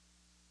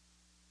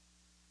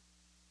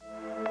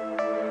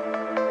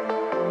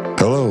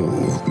Hello,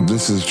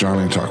 this is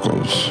Johnny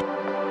Tacos.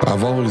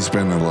 I've always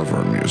been a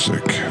lover of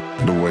music.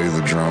 The way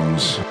the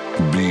drums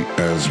beat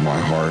as my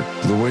heart,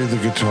 the way the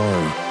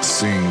guitar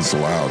sings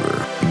louder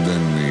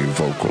than the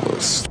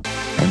vocalist,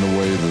 and the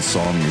way the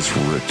song is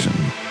written.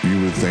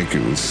 You would think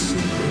it was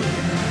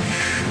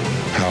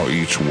how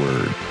each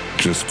word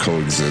just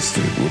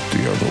coexisted with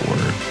the other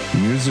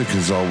word. Music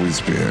has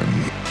always been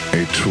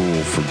a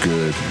tool for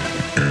good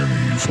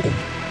and evil.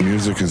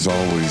 Music has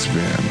always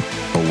been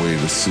a way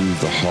to soothe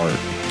the heart,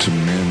 to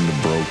mend the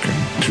broken,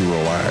 to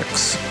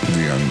relax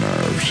the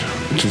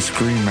unnerved, to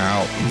scream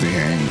out the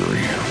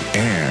angry,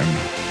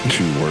 and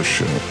to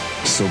worship.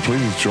 So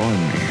please join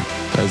me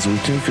as we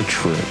take a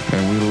trip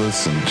and we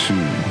listen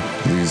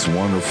to these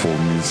wonderful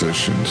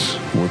musicians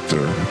with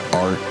their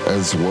art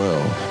as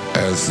well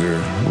as their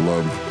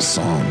love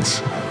songs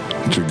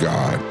to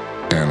God.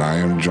 And I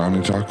am Johnny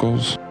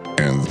Tacos,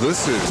 and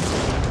this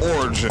is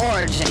Origin.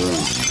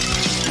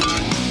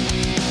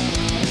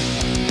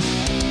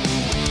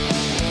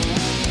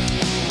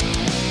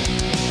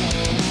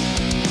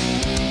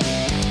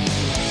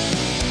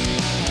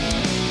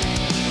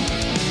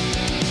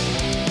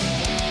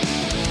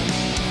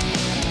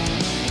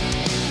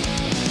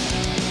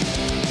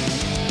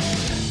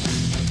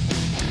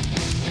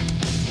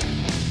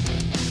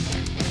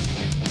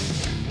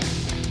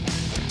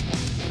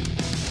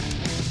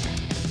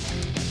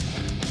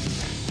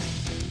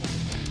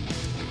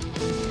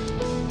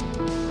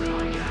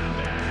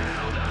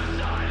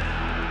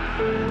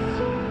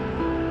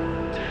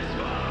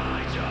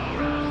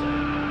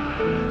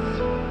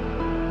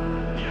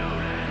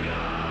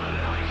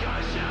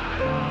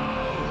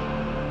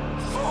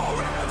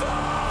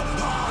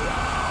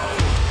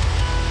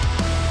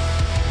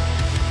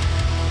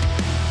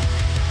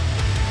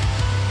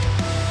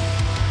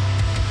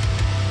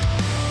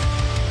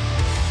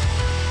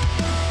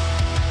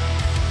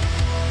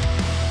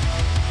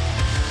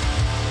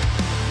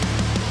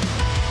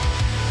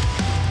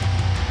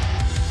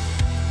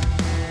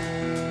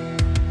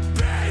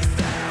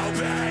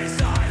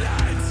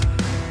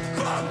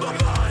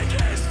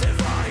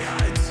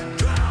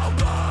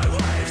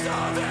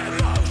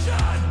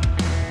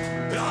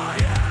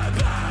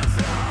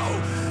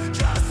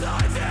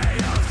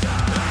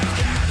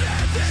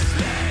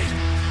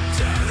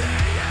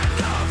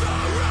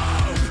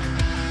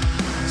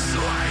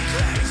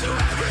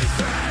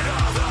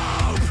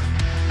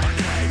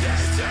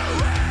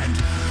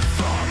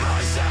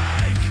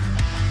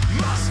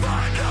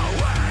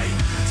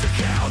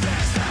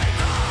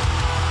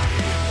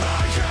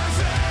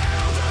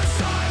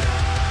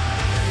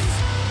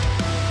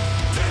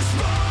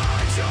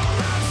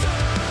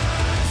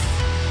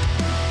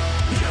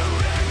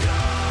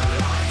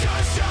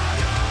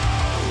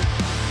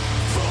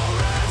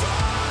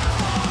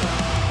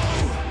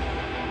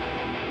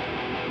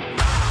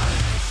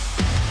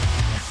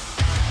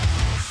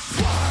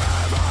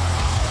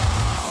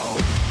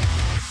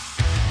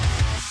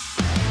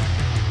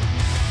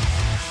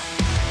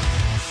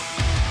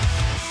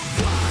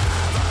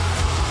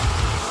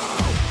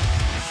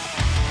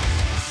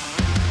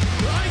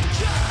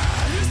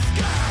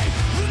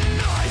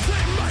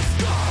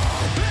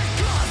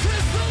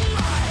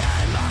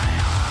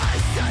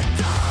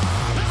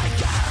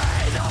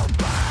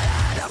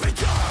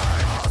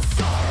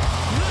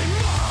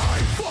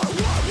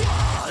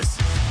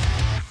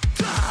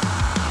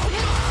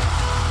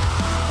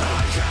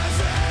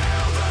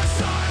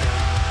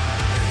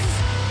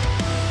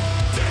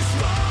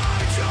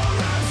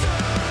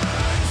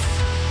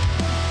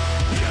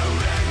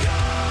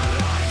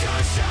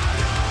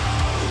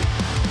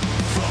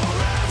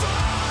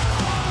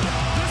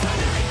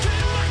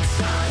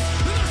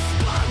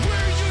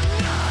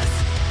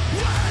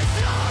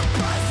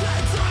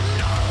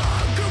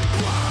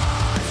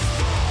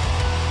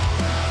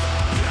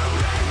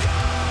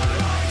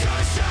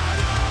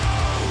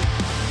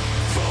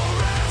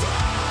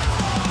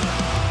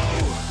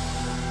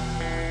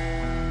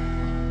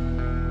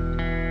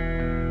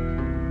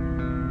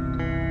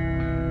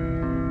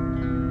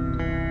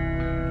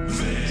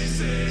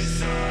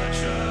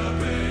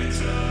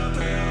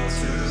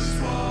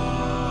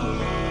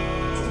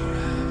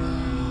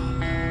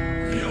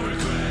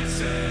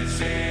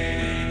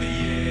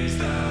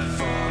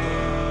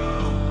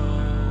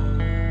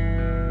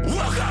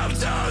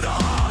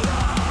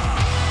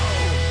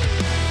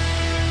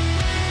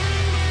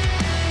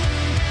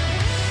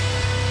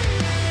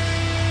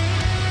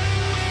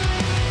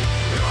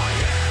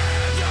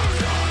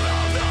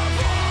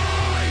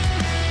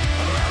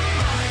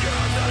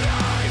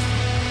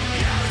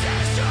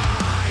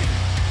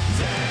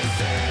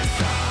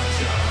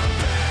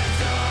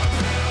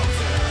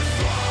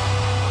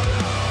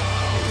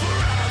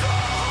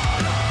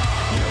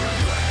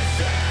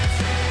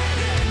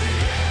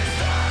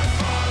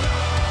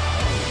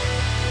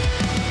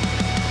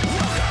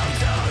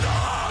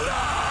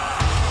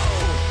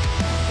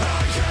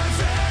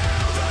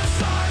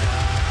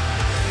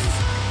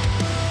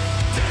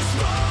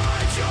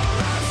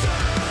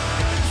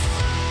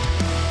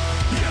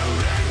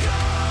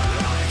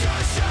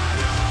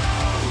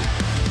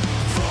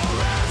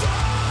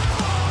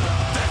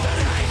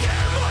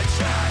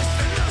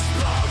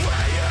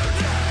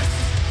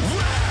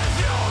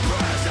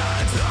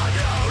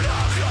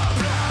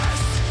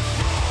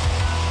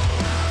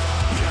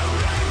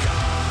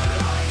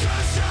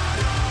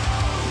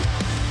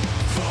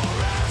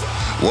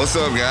 What's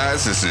up,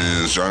 guys? This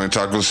is Johnny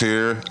Tacos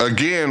here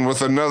again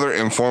with another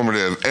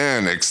informative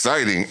and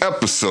exciting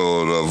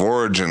episode of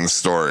Origin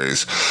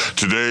Stories.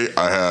 Today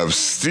I have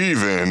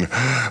Stephen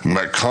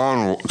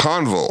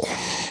MacConville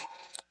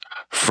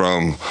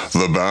from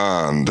the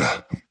band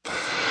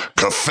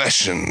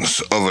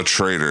Confessions of a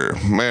Traitor.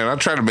 Man, I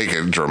try to make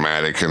it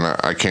dramatic, and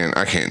I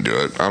can't do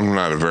it. I'm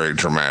not a very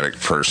dramatic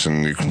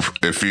person.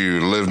 If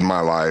you lived my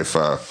life,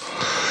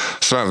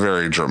 it's not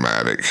very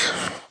dramatic.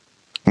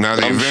 Now,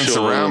 the events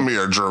around me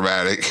are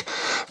dramatic,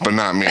 but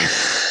not me.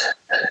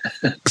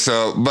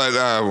 So, but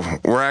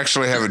we're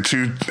actually having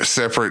two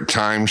separate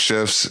time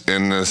shifts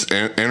in this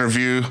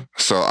interview.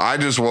 So I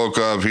just woke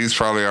up. He's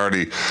probably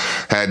already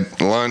had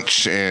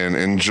lunch and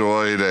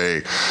enjoyed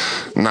a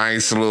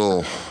nice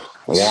little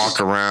walk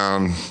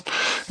around,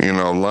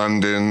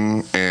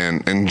 London,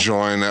 and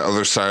enjoying the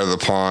other side of the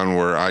pond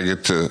where I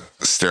get to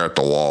stare at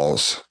the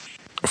walls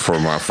for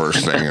my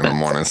first thing in the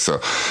morning. So,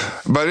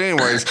 but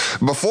anyways,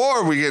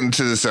 before we get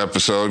into this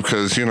episode,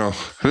 because,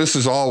 this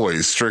is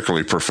always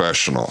strictly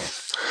professional.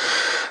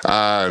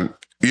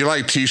 You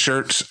like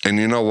t-shirts, and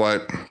you know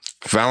what?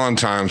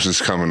 Valentine's is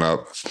coming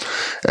up.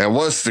 And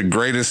what's the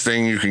greatest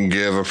thing you can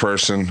give a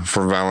person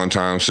for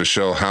Valentine's to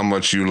show how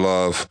much you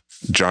love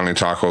Johnny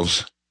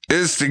Tacos?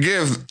 Is to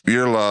give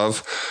your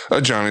love a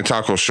Johnny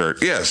Taco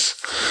shirt.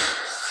 Yes.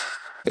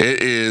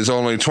 It is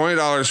only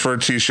 $20 for a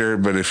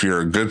t-shirt, but if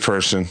you're a good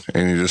person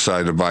and you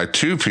decide to buy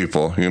two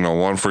people,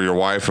 one for your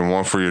wife and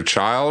one for your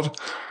child,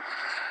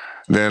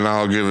 then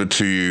I'll give it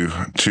to you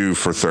two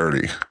for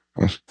 $30.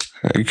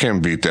 You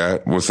can't beat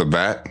that with a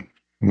bat.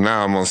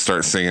 Now I'm going to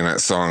start singing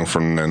that song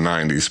from the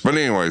 90s. But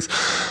anyways,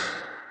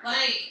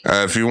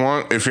 if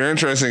you're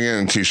interested in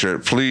getting a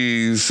t-shirt,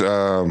 please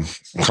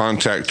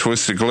contact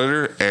Twisted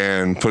Glitter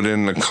and put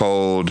in the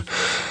code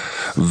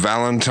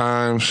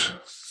Valentine's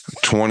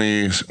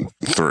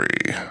 23,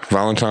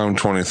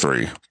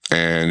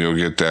 and you'll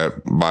get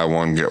that buy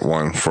one get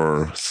one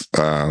for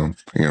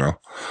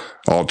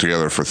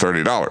altogether for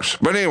 $30.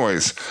 But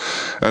anyways,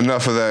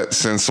 enough of that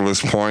senseless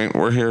point.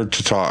 We're here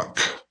to talk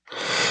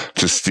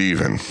to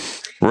Stephen.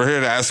 We're here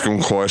to ask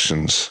him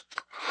questions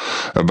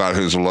about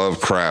his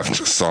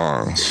Lovecraft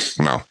song.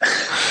 No,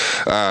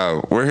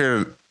 we're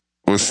here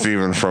with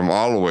Stephen from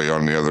all the way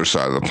on the other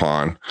side of the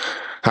pond.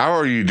 How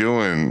are you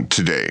doing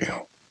today?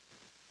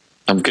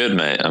 I'm good,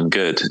 mate. I'm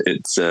good.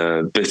 It's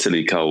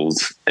bitterly cold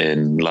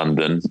in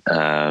London.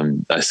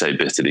 I say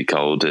bitterly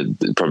cold.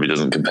 It probably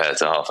doesn't compare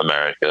to half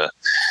America.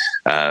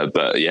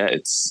 But yeah,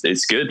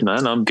 it's good,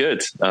 man. I'm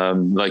good.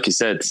 Like you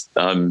said,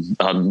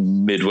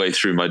 I'm midway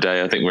through my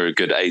day. I think we're a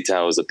good 8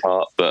 hours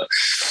apart, but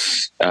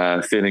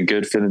feeling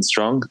good, feeling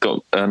strong.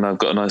 I've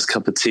got a nice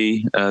cup of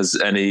tea, as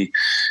any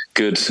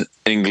good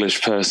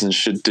English person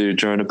should do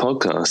during a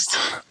podcast.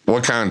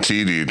 What kind of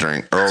tea do you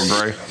drink? Earl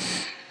Grey?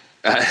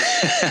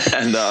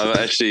 And I'm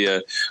actually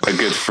a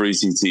good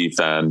fruity tea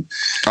fan.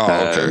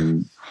 Oh, okay.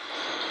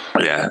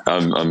 Yeah,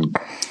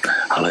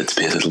 I like to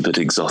be a little bit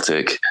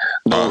exotic.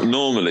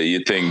 Normally,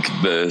 you'd think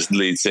the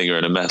lead singer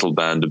in a metal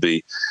band would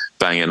be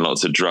banging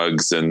lots of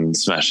drugs and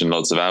smashing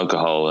lots of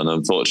alcohol, and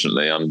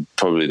unfortunately, I'm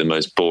probably the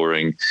most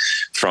boring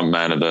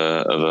frontman of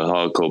a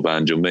hardcore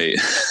band you'll meet.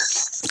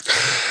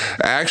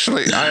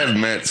 Actually, I have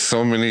met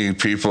so many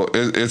people.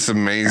 It's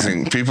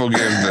amazing. People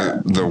give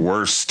the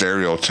worst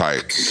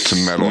stereotype to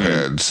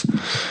metalheads.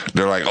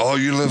 They're like, "Oh,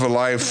 you live a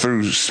life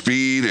through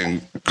speed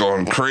and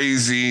going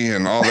crazy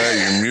and all that.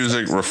 Your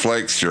music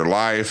reflects your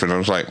life." And I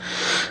was like,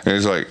 and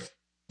he's like,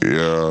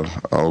 "Yeah,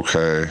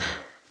 okay,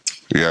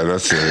 yeah,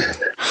 that's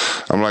it."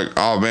 I'm like,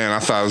 "Oh man, I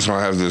thought I was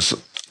gonna have this."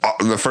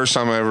 The first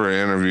time I ever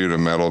interviewed a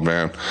metal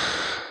band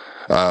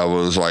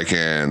was like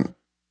in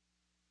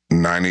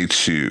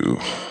 '92.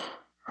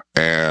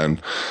 And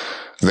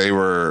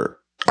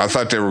I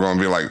thought they were going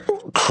to be like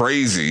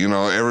crazy,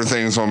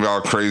 everything's going to be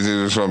all crazy.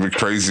 There's going to be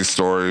crazy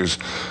stories.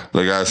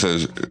 The guy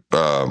says,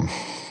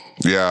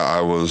 yeah, I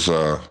was,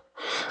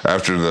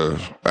 after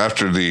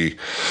the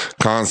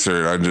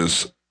concert, I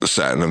just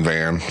sat in a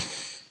van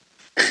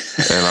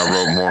and I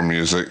wrote more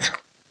music.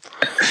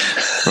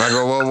 And I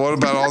go, well, what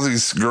about all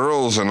these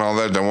girls and all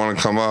that want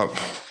to come up?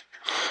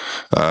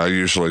 I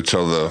usually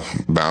tell the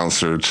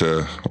bouncer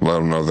to let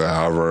them know that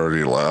I've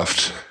already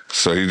left.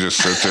 So he just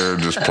sit there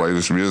and just play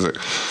this music,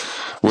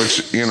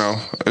 which,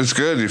 it's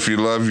good if you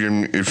love your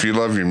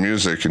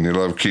music and you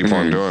love keep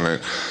on doing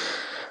it.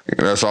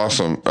 That's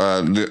awesome.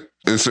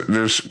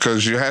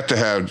 Because you have to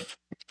have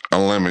a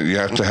limit. You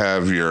have to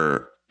have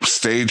your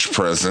stage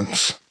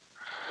presence,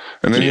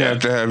 and then you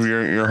have to have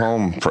your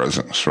home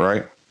presence,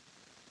 right?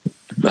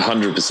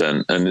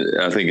 100%.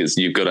 And I think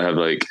you've got to have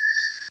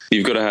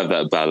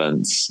that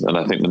balance. And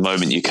I think the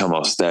moment you come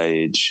off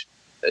stage,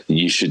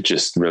 you should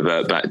just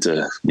revert back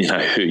to,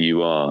 who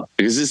you are,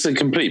 because it's a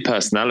complete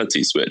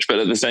personality switch. But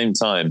at the same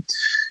time,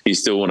 you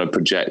still want to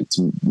project,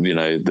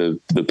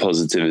 the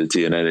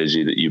positivity and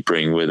energy that you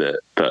bring with it.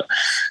 But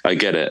I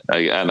get it.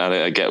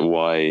 I get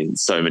why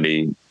so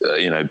many,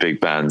 big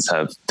bands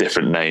have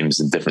different names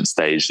and different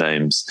stage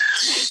names,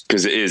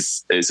 because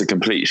it's a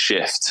complete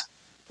shift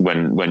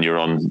when you're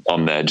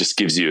on there, just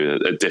gives you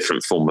a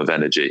different form of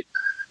energy.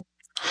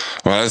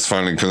 Well, that's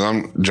funny because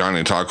I'm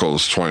Johnny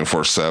Tacos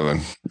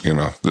 24/7. You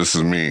know, this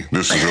is me.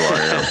 This is who I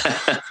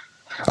am.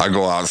 I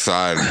go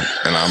outside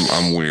and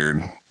I'm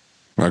weird.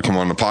 I come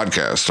on the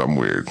podcast, I'm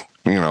weird.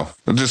 You know,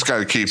 I just got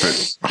to keep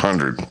it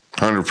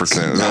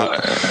 100%. Is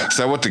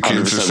that what the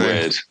kids are saying?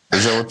 Weird.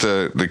 Is that what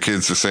the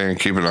kids are saying?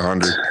 Keep it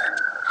 100?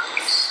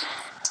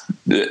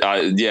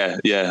 Yeah.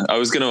 I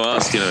was going to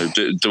ask,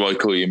 do I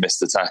call you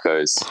Mr.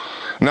 Tacos?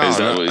 No. Is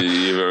that what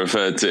you were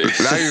referred to?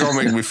 Now you're going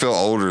to make me feel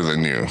older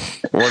than you.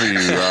 What are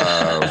you,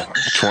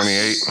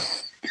 28?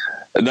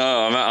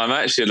 No, I'm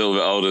actually a little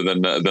bit older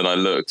than I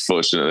look,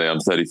 fortunately. I'm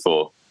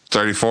 34.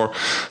 34.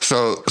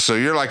 So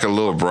you're like a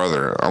little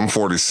brother. I'm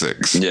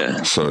 46.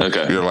 Yeah. So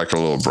okay. You're like a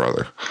little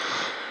brother.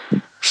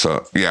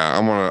 So yeah,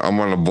 I'm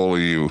gonna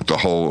bully you the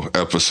whole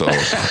episode.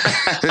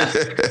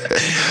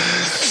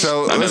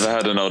 So I never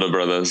had an older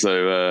brother,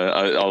 so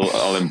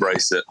I'll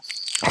embrace it.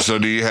 So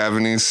do you have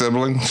any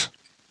siblings?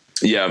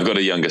 Yeah, I've got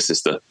a younger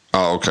sister.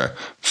 Oh, okay.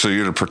 So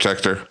you're the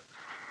protector?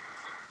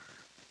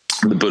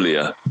 The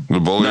bullier. The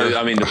bullier? No,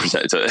 I mean the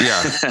protector.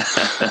 Yeah.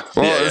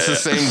 Well, it's the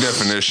same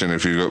definition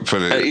if you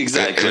put it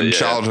exactly in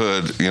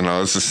childhood.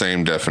 It's the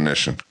same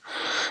definition.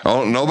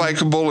 Oh, nobody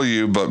can bully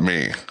you but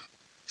me.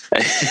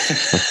 And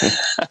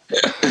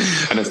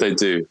if they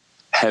do,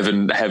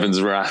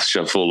 heaven's wrath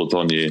shall fall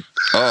upon you.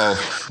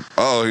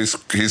 Oh, he's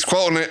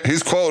quoting it.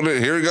 He's quoting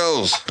it. Here he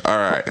goes. All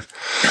right.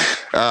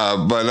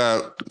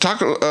 But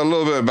talk a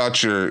little bit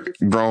about your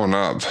growing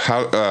up.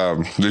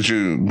 How did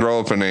you grow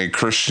up in a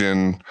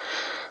Christian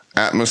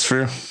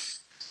atmosphere?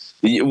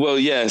 Well,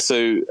 yeah.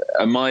 So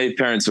my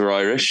parents were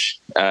Irish,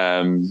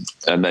 and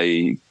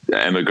they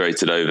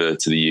emigrated over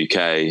to the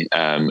UK.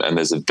 And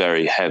there's a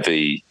very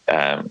heavy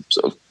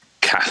sort of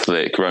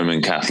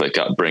Roman Catholic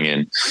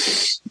upbringing.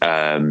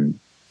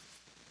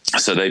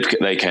 So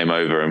they came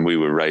over, and we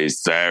were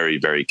raised very,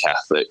 very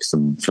Catholic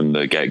from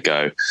the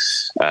get-go.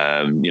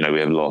 We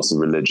have lots of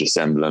religious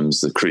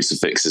emblems, the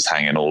crucifixes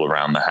hanging all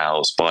around the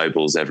house,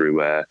 Bibles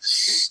everywhere.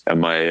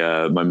 And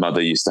my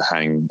mother used to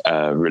hang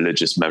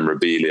religious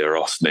memorabilia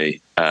off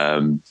me,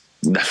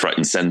 left, right,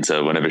 and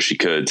center whenever she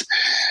could.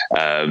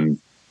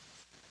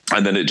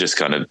 And then it just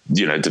kind of,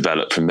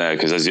 developed from there,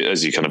 because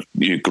as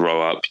you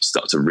grow up, you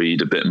start to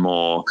read a bit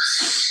more.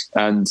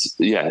 And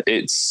yeah,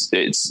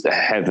 it's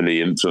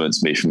heavily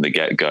influenced me from the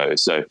get-go.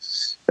 So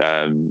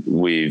I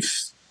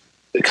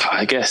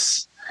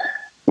guess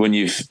when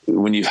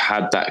you've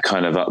had that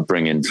kind of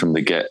upbringing from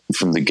the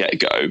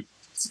get-go,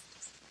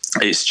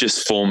 it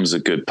just forms a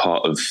good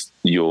part of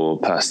your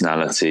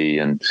personality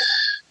and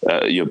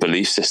your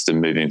belief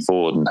system moving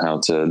forward, and how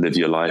to live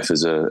your life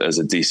as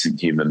a decent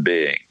human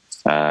being.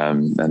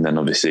 And then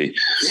obviously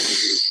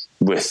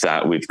with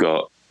that, we've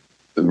got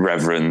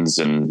reverends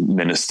and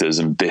ministers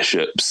and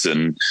bishops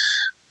and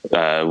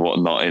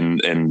whatnot in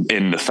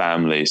the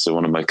family. So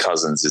one of my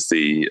cousins is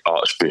the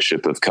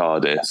Archbishop of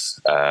Cardiff.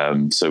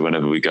 So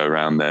whenever we go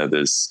around there,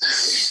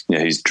 there's,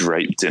 he's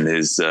draped in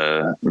his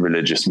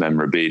religious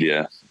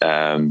memorabilia.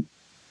 And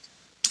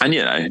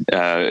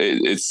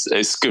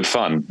it's good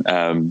fun.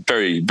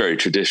 Very, very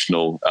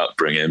traditional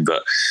upbringing,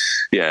 but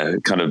yeah,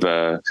 kind of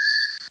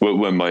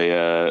when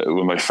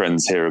my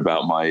friends hear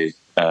about my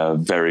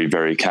very,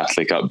 very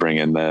Catholic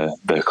upbringing,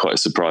 they're quite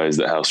surprised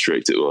at how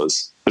strict it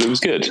was. But it was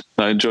good.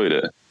 I enjoyed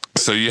it.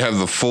 So you have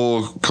the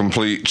full,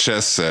 complete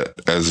chess set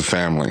as a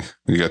family.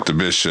 You got the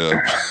bishop.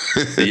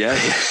 Yeah.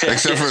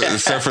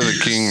 except for the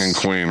king and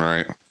queen,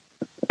 right?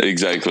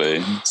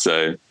 Exactly.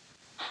 So.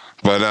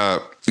 But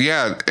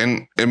yeah,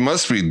 and it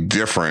must be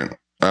different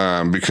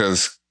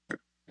because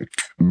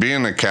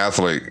being a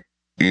Catholic,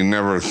 you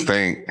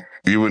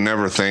would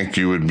never think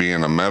you would be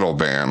in a metal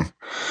band.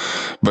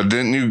 But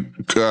didn't you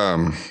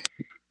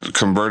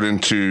convert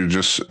into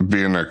just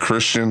being a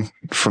Christian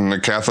from the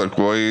Catholic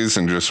ways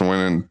and just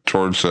went in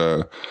towards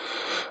a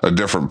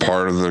different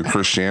part of the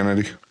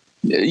Christianity?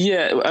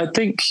 Yeah, I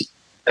think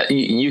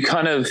you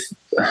kind of,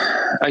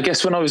 I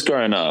guess when I was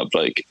growing up,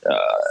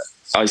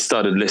 I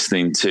started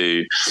listening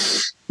to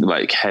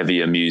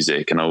heavier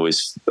music, and I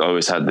always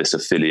had this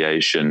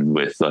affiliation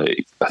with I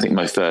think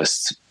my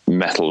first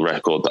metal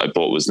record that I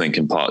bought was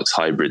Linkin Park's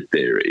Hybrid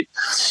Theory.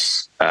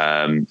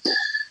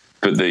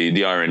 But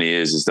the irony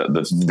is that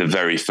the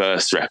very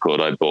first record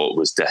I bought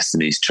was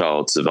Destiny's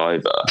Child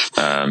Survivor.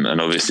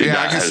 And obviously yeah,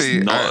 that I can has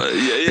see. not...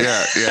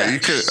 Yeah, you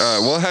could...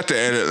 we'll have to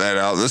edit that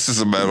out. This is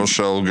a metal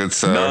show.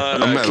 It's no,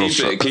 a metal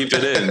show. Keep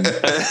it in.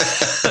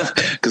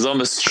 Because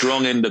I'm a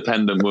strong,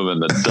 independent woman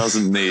that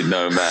doesn't need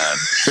no man.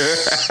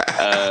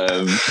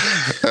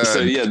 So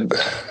yeah...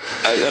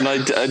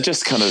 I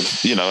just kind of,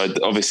 I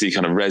obviously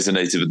kind of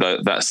resonated with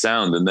that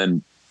sound. And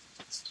then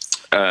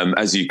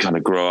as you kind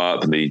of grow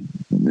up, and the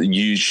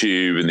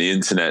YouTube and the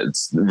internet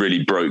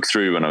really broke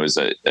through when I was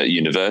at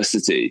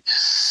university,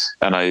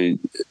 and I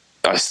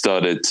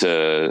started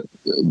to,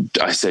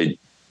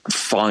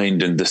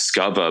 find and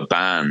discover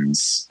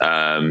bands.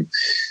 And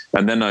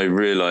then I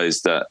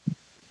realized that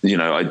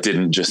I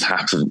didn't just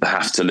have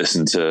to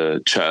listen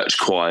to church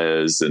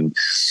choirs and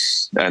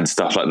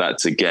stuff like that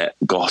to get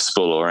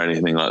gospel or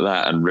anything like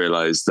that, and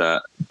realized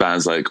that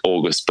bands like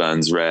August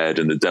Burns Red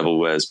and The Devil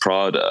Wears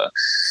Prada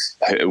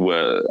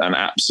were an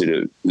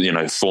absolute,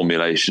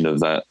 formulation of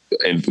that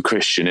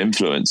Christian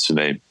influence for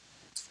me.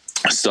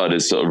 I started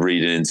sort of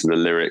reading into the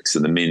lyrics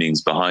and the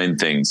meanings behind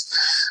things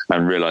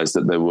and realized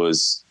that there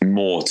was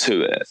more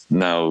to it.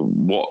 Now,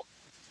 what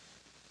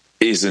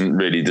isn't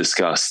really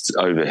discussed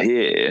over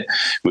here,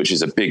 which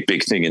is a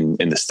big thing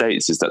in the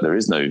States, is that there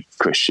is no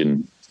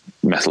Christian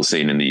metal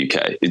scene in the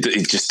UK.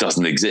 It just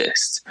doesn't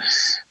exist.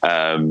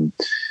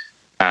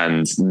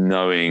 And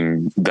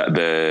knowing that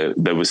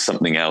there was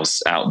something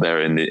else out there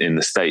in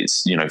the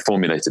States,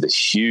 formulated a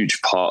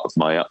huge part of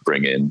my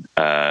upbringing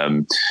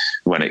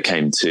when it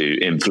came to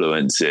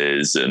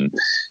influences and,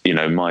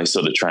 my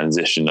sort of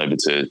transition over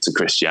to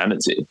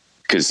Christianity.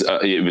 Because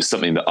it was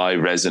something that I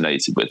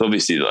resonated with.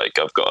 Obviously, like,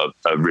 I've got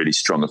a really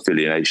strong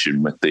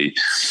affiliation with the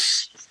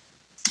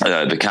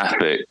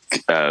Catholic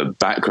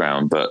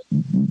background, but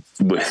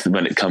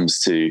when it comes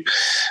to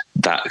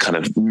that kind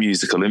of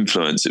musical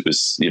influence, it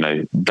was,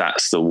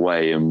 that's the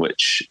way in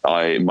which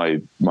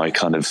my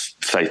kind of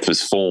faith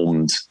was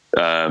formed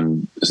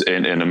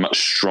in a much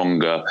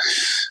stronger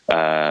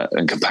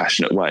and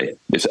compassionate way.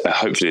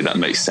 Hopefully that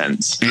makes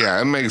sense.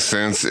 Yeah, it makes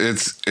sense.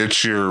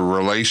 It's your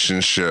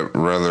relationship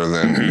rather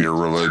than your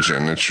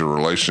religion. It's your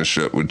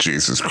relationship with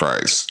Jesus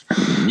Christ.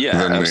 Yeah,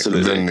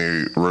 absolutely. Than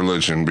the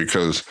religion,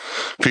 because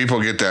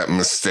people get that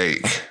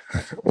mistake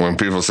when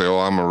people say, "Oh,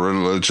 I'm a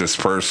religious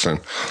person."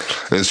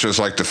 It's just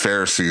like the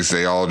Pharisees;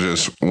 they all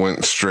just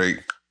went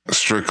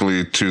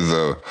strictly to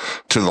the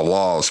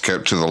laws,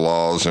 kept to the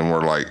laws, and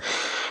were like.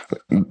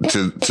 Went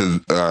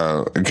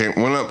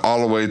up all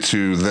the way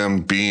to them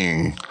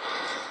being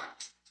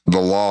the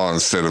law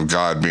instead of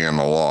God being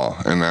the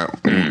law, and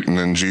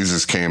then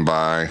Jesus came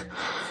by,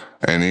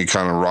 and he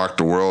kind of rocked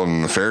the world,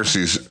 and the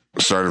Pharisees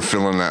started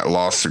feeling that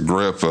lost the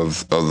grip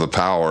of the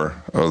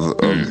power of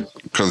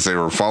because they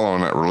were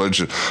following that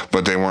religion,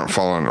 but they weren't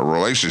following a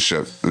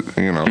relationship,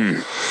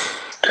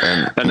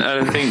 And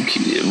I think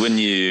when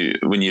you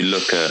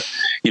look at,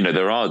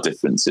 there are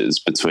differences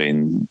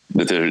between,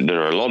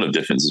 there are a lot of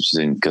differences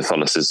between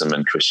Catholicism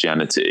and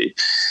Christianity,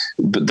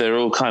 but they're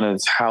all kind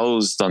of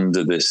housed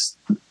under this,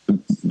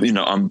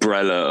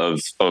 umbrella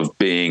of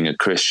being a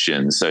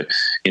Christian. So,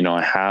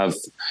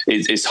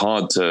 it's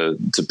hard to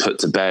put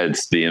to bed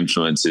the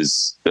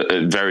influences,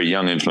 very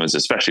young influence,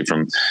 especially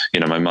from,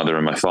 my mother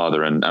and my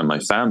father and my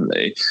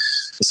family.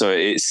 So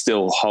it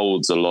still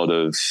holds a lot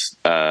of,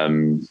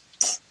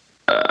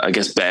 I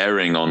guess,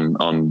 bearing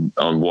on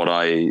what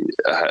I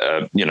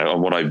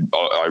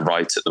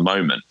write at the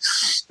moment.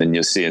 And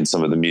you'll see in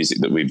some of the music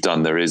that we've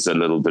done, there is a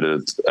little bit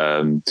of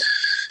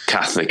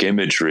Catholic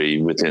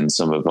imagery within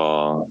some of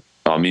our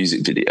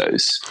music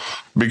videos.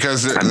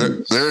 Because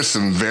there are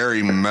some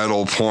very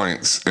metal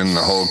points in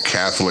the whole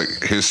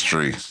Catholic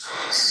history.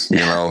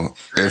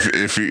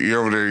 If you're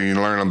over there, you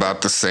learn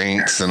about the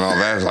saints and all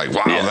that. It's like,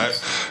 wow,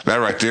 that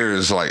right there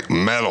is like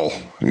metal,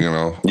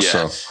 Yeah,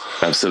 so,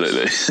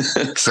 absolutely.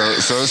 so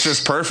it's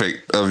just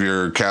perfect of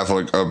your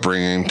Catholic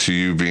upbringing to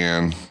you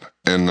being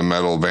in the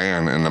metal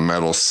band, in the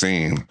metal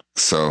scene.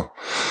 So,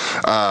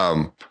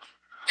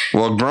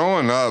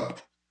 growing up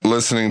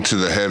listening to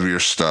the heavier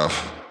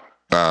stuff,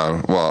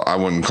 I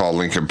wouldn't call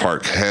Linkin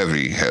Park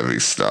heavy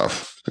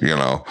stuff,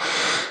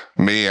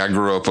 Me, I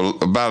grew up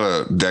about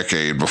a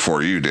decade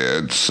before you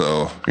did.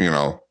 So,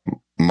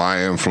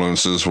 my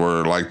influences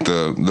were like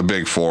the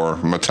big four: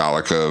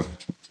 Metallica,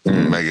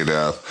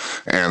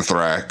 Megadeth,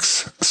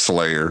 Anthrax,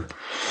 Slayer,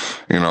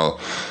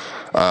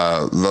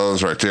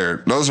 those right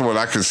there. Those are what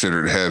I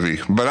considered heavy.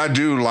 But I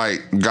do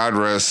like, God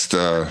rest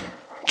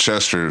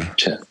Chester,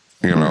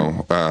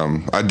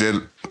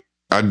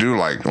 I do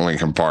like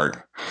Linkin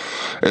Park.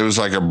 It was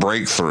like a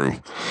breakthrough.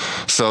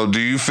 So do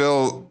you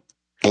feel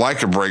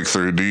like a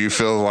breakthrough? Do you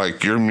feel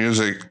like your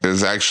music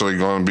is actually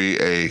going to be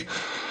a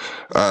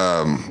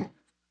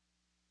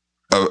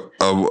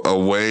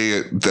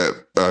way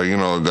that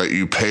that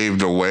you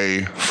paved a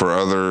way for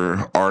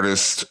other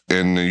artists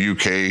in the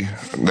UK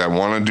that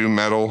want to do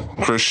metal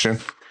Christian?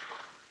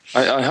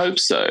 I hope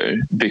so,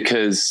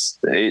 because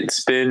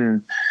it's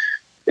been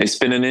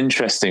an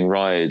interesting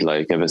ride,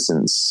 like, ever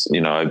since,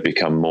 I've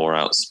become more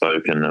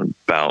outspoken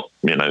about,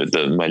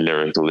 my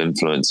lyrical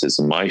influences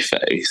and my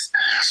faith,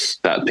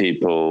 that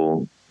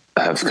people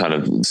have kind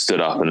of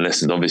stood up and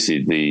listened.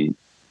 Obviously,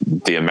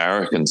 the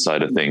American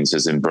side of things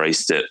has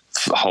embraced it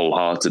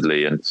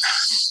wholeheartedly,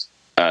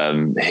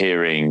 and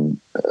hearing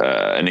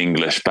an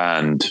English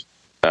band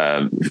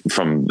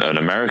from an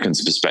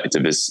American's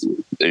perspective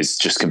is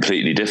just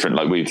completely different.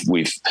 Like,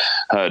 we've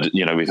heard,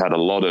 we've had a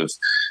lot of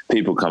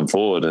people come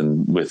forward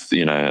and with,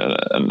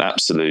 an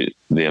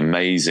absolutely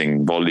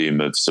amazing volume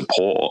of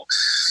support.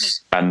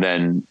 And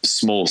then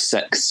small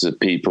sects of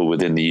people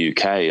within the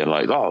UK are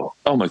like, oh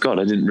my God,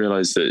 I didn't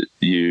realize that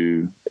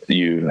you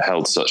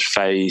held such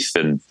faith.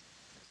 And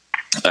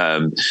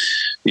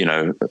You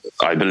know,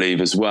 I believe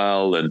as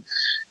well. And,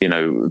 you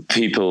know,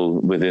 people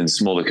within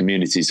smaller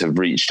communities have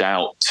reached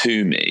out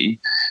to me,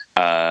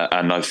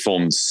 and I've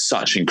formed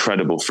such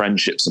incredible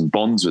friendships and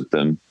bonds with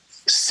them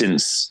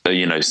since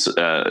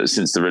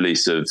the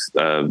release of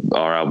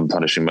our album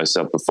 "Punishing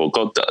Myself Before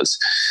God Does,"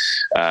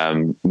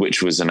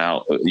 which was a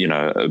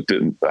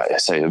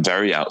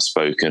very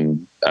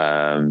outspoken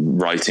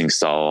writing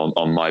style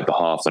on my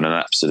behalf, and an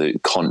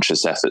absolute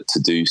conscious effort to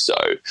do so.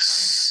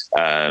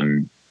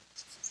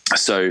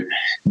 So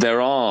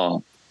there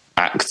are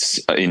acts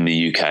in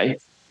the UK,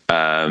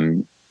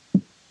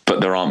 but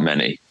there aren't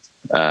many.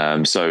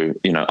 So,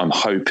 you know, I'm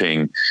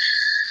hoping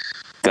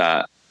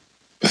that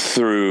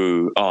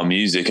through our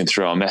music and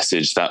through our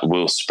message that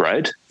will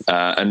spread.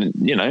 And,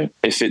 you know,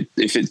 if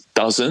it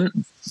doesn't,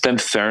 then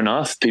fair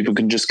enough. People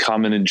can just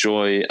come and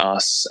enjoy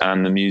us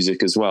and the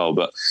music as well.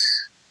 But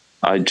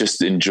I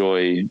just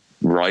enjoy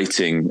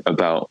writing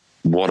about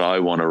what I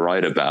want to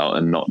write about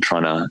and not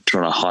trying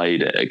to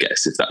hide it, I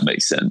guess, if that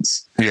makes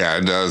sense. Yeah,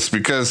 it does,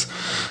 because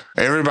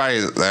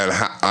everybody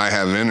that I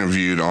have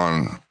interviewed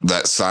on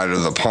that side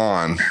of the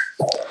pond,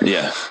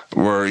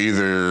 were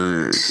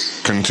either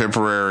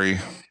contemporary,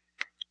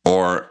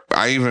 or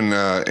I even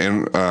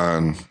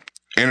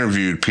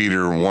interviewed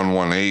Peter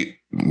 118,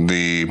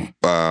 the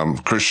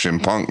Christian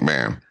punk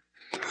band,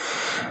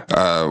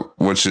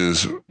 which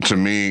is, to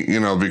me, you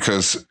know,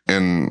 because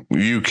in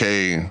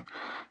UK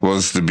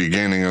was the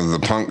beginning of the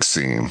punk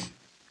scene.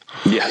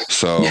 Yeah.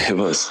 So yeah, it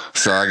was.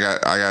 So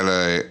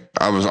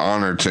I was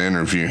honored to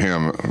interview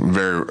him.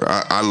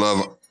 I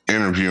love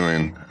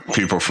interviewing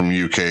people from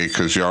UK,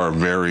 because y'all are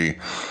very,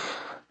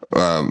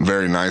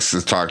 very nice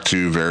to talk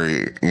to.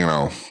 Very, you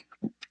know,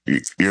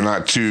 you're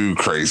not too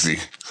crazy.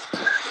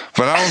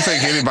 But I don't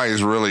think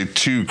anybody's really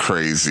too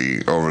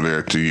crazy over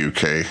there to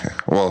UK.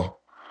 Well,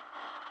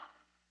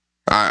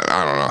 I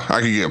don't know. I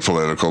could get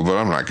political, but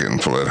I'm not getting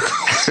political.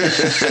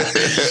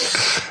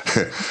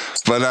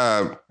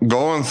 But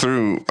going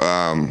through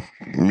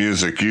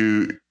music,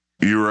 you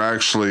were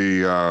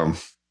actually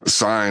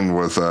signed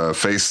with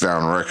Face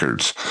Down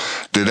Records.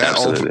 Did that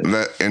open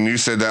that? And you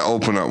said that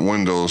opened up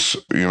windows,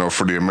 you know,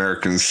 for the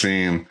American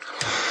scene.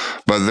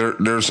 But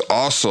there's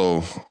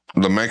also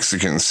the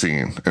Mexican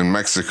scene in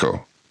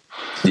Mexico.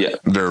 Yeah,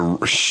 they're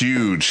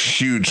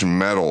huge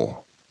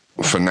metal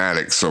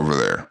fanatics over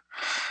there.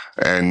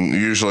 And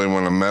usually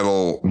when a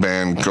metal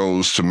band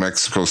goes to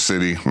Mexico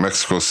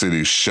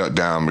City's shut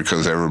down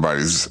because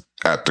everybody's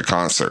at the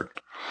concert.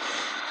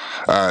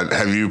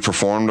 Have you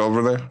performed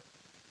over there?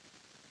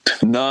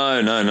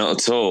 No, not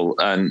at all.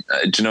 And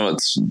do you know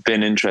what's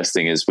been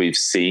interesting is we've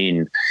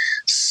seen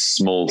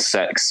small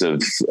sects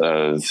of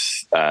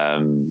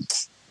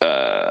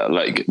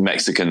like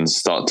Mexicans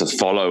start to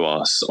follow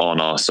us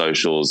on our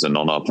socials and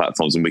on our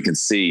platforms, and we can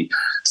see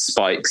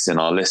spikes in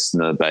our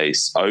listener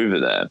base over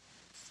there.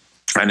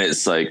 And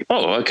it's like,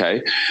 oh,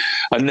 okay.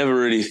 I've never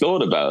really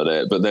thought about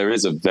it, but there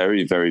is a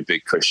very, very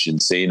big Christian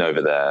scene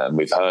over there, and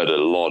we've heard a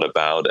lot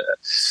about it.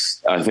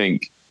 I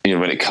think, you know,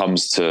 when it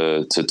comes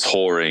to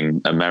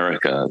touring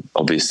America,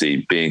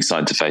 obviously being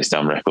signed to Face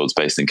Down Records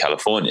based in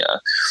California,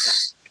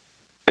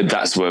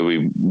 that's where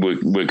we're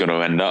going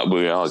to end up.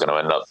 We are going to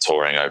end up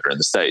touring over in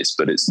the States,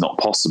 but it's not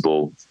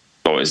possible,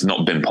 or it's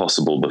not been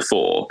possible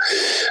before.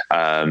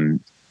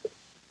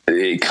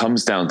 It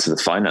comes down to the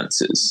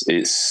finances.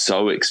 It's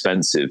so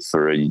expensive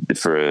for a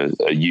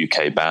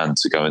UK band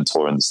to go and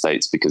tour in the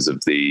States because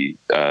of the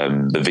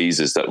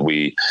visas that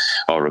we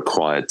are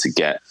required to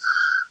get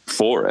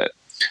for it.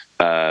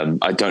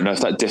 I don't know if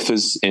that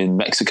differs in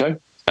Mexico.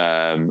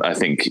 I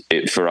think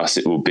for us,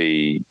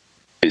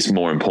 it's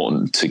more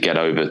important to get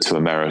over to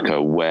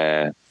America,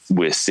 where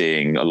we're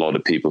seeing a lot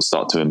of people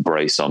start to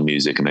embrace our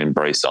music and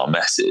embrace our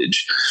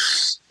message.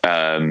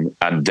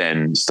 And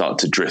then start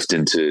to drift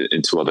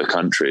into other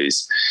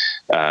countries.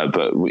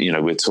 But, you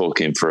know, we're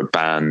talking for a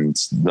band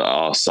that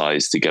our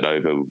size to get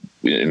over,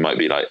 it might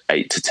be like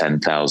 $8,000 to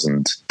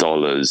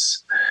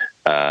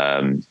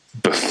 $10,000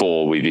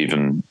 before we've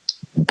even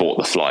bought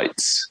the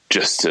flights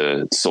just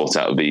to sort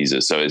out a visa.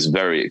 So it's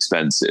very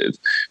expensive,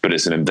 but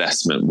it's an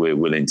investment we're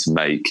willing to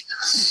make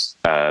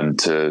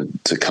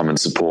to come and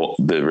support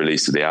the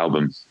release of the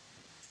album.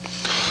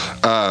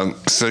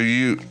 So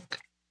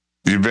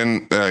You've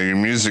been your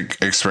music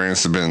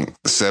experience has been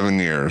 7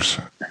 years.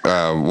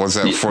 Was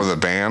that for the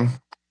band,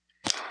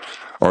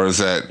 or is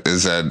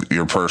that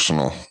your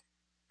personal?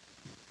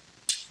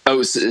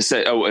 As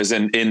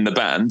in the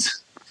band?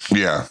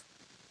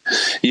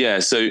 Yeah.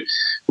 So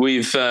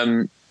we've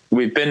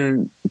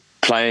been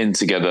playing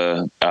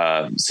together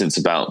since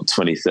about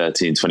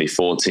 2013,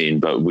 2014,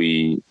 but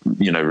we,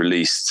 you know,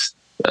 released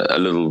a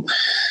little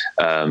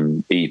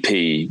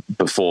EP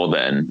before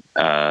then.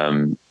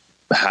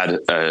 Had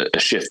a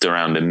shift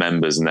around in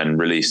members, and then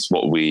released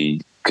what we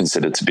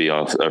consider to be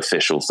our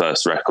official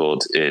first record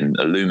in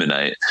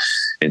Illuminate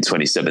in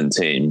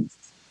 2017.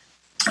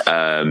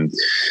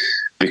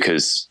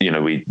 Because, you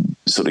know, we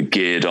sort of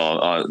geared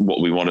our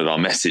what we wanted our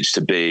message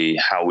to be,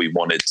 how we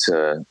wanted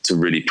to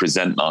really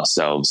present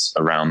ourselves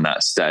around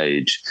that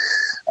stage.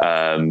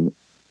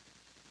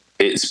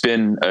 it's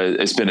been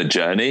a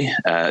journey,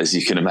 as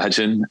you can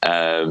imagine,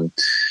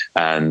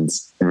 and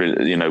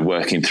really, you know,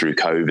 working through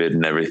COVID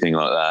and everything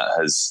like that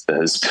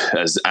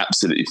has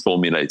absolutely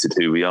formulated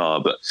who we are.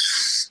 But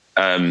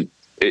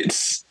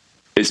it's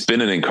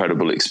been an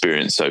incredible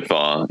experience so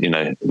far. You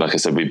know, like I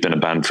said, we've been a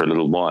band for a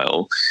little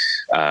while,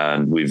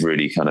 and we've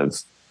really kind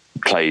of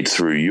played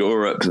through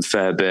Europe a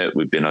fair bit.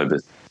 We've been over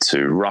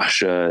to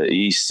Russia,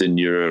 Eastern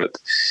Europe,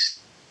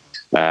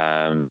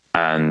 and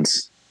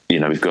you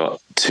know, we've got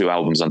 2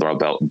 albums under our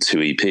belt and 2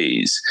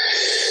 EPs.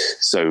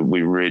 So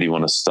we really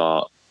want to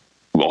start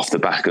off the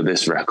back of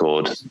this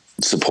record,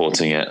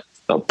 supporting it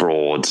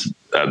abroad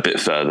a bit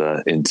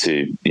further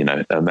into, you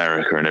know,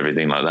 America and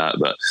everything like that.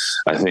 But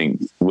I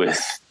think with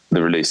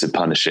the release of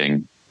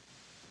Punishing,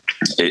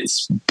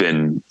 it's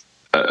been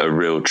a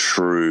real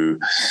true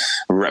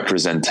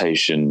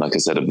representation, like I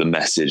said, of the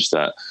message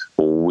that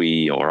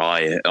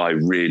I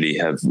really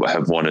have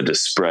wanted to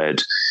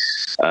spread.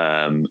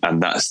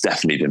 And that's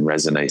definitely been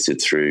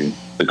resonated through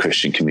the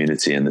Christian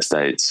community in the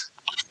States.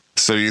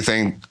 So you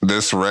think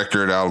this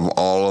record, out of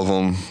all of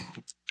them,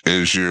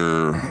 is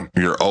your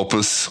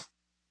opus?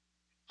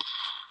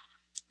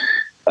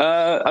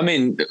 I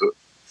mean,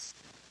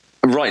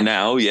 right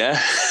now,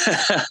 yeah.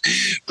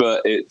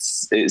 But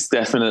it's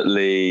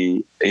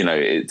definitely, you know,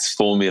 it's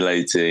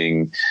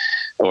formulating,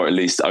 or at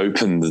least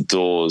opened the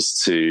doors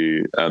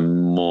to a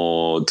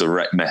more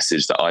direct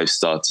message that I've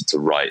started to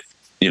write.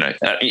 You know,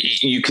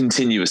 you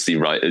continuously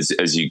write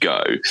as you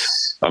go.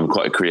 I'm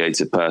quite a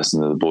creative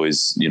person, and the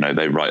boys, you know,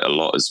 they write a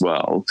lot as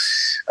well.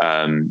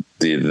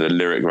 The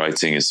lyric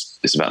writing is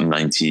about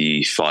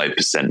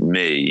 95%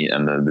 me,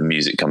 and then the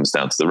music comes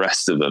down to the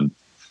rest of them.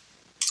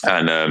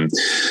 And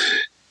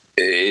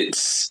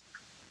it's,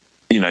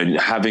 you know,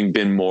 having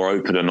been more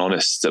open and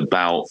honest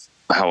about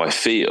how I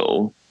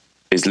feel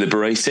is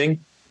liberating,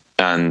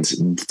 and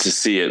to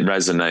see it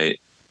resonate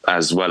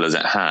as well as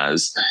it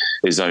has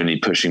is only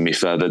pushing me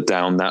further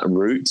down that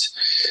route.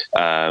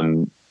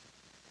 And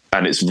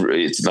it's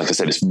like I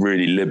said, it's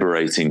really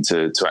liberating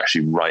to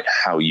actually write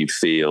how you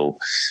feel.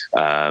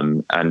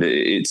 And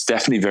it's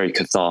definitely very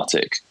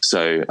cathartic.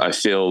 So I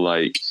feel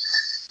like,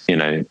 you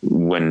know,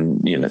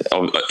 when, you know,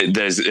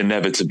 there's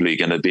inevitably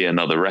going to be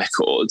another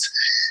record,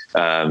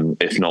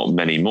 if not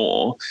many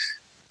more,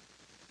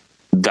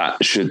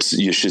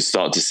 you should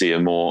start to see a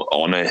more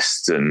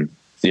honest and,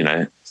 you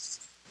know,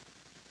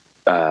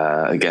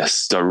 I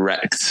guess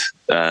direct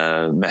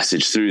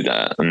message through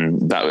that,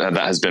 and that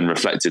has been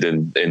reflected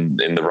in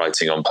the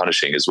writing on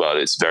Punishing as well.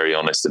 It's very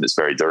honest and it's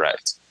very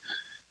direct.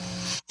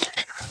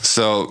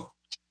 So,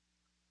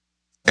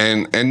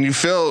 and you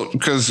feel,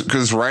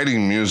 because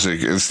writing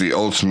music is the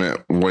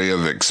ultimate way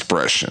of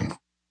expression,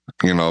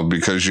 you know,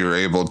 because you're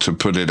able to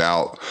put it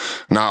out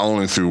not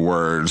only through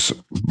words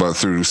but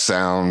through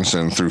sounds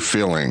and through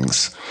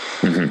feelings.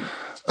 Mm-hmm.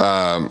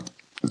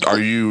 Are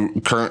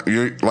you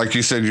like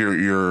you said,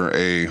 you're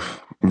a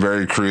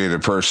very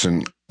creative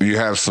person. You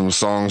have some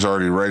songs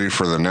already ready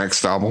for the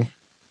next album?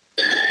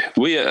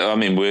 We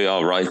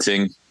are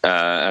writing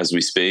as we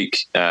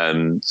speak.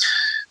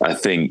 I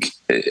think,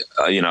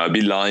 you know, I'd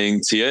be lying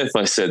to you if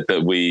I said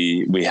that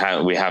we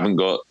haven't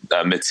got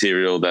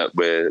material that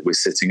we're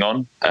sitting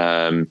on.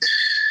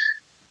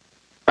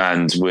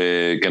 And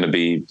we're going to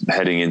be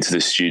heading into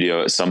the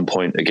studio at some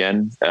point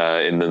again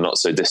in the not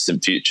so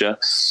distant future.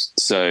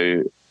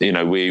 So, you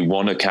know, we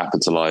want to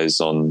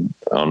capitalize on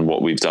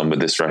what we've done with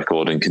this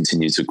record and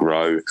continue to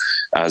grow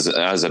as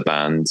a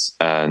band.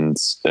 And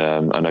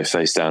I know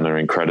Face Down are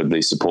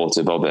incredibly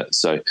supportive of it.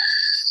 So,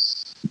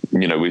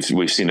 you know,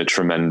 we've seen a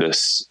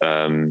tremendous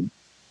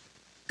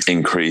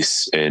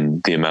increase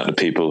in the amount of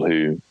people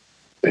who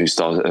have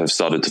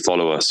started to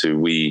follow us, who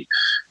we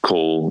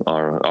call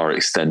our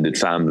extended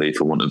family,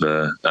 for want of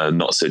a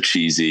not so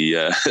cheesy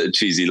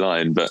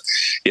line. But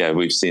yeah,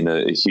 we've seen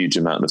a huge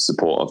amount of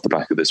support off the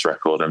back of this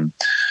record, and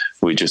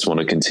we just want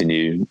to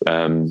continue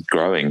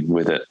growing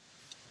with it.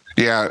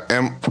 Yeah,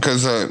 and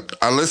because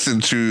I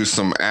listened to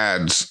some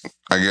ads,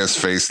 I guess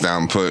Face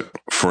Down put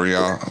for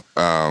y'all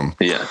on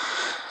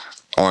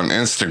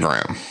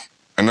Instagram.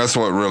 And that's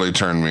what really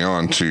turned me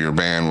on to your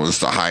band, was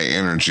the high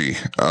energy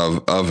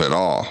of it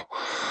all.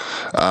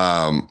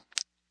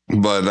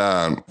 But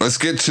let's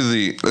get to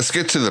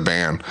the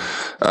band.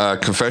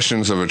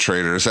 Confessions of a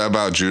Traitor. Is that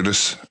about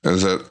Judas?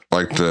 Is that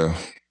like the?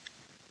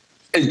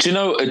 Do you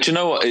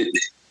know what?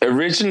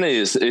 Originally,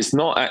 it's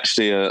not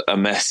actually a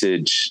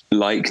message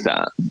like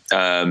that.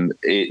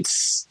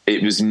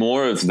 It was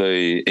more of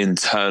the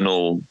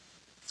internal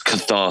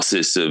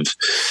catharsis of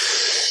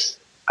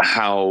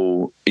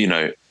how, you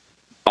know,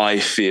 I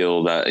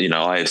feel that, you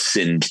know, I have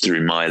sinned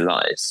through my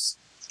life,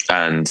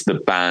 and the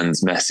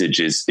band's message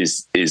is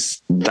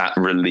that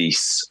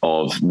release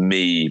of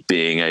me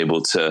being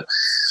able to,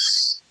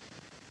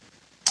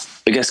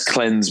 I guess,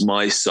 cleanse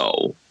my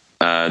soul,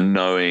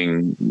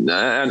 knowing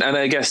and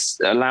I guess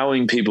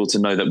allowing people to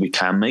know that we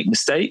can make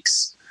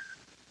mistakes,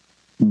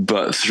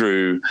 but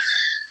through,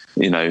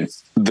 you know,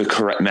 the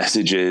correct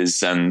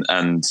messages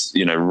and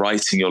you know,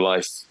 writing your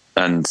life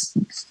and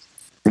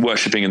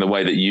worshipping in the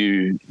way that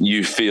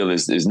you feel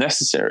is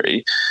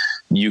necessary,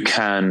 you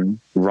can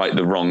right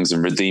the wrongs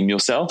and redeem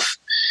yourself.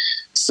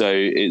 So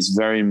it's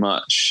very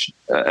much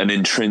an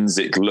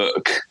intrinsic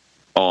look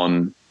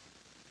on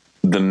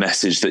the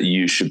message that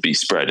you should be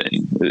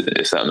spreading,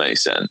 if that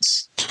makes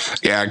sense.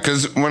 Yeah,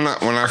 because when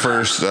I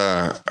first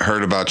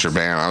heard about your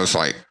band, I was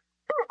like,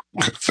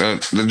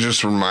 that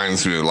just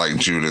reminds me of like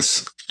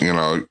Judas, you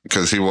know,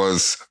 because he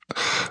was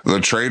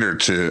the traitor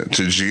to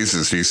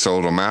Jesus. He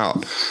sold him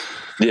out.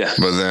 Yeah.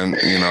 But then,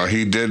 you know,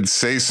 he did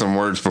say some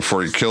words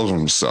before he killed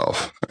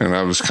himself. And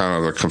that was kind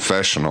of a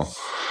confessional.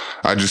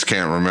 I just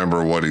can't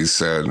remember what he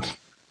said.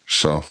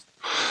 So,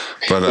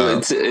 but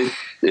well,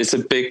 it's a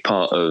big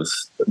part of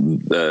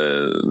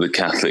the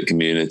Catholic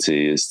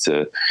community is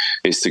to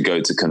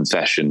go to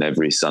confession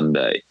every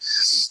Sunday.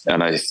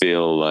 And I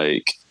feel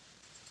like,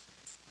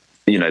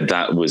 you know,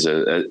 that was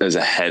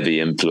a heavy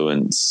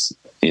influence,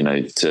 you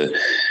know, to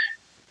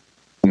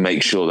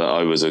make sure that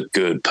I was a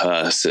good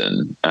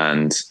person.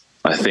 And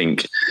I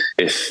think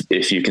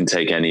if you can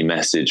take any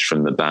message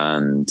from the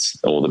band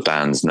or the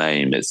band's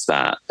name, it's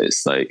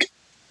like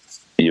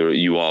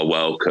you are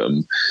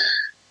welcome.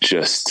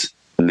 Just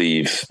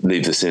leave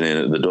the sin in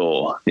at the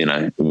door. You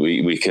know,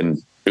 we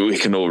can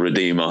all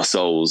redeem our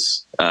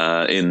souls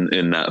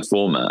in that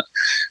format.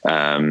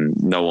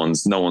 No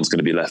one's going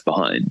to be left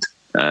behind.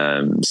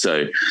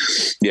 So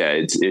yeah,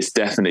 it's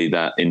definitely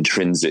that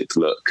intrinsic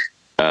look,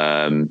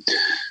 and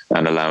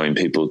allowing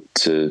people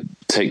to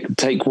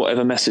take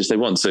whatever message they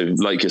want. So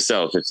like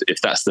yourself, if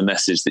that's the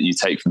message that you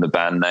take from the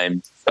band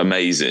name,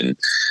 amazing.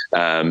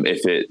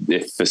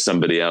 If for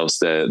somebody else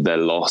they're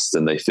lost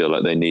and they feel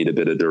like they need a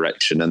bit of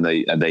direction, and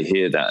they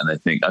hear that and they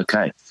think,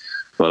 okay,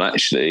 well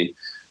actually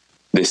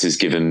this has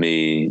given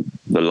me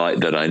the light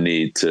that I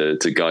need to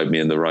guide me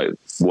in the right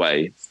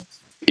way,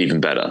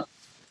 even better.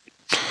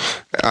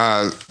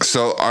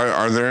 So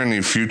are there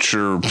any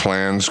future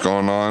plans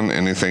going on?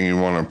 Anything you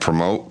want to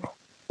promote?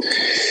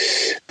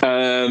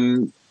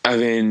 I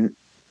mean,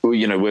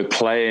 you know, we're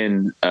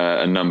playing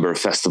a number of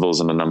festivals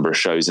and a number of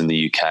shows in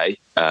the UK.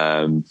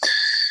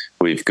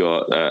 We've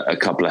got a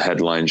couple of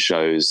headline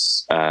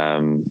shows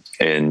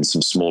in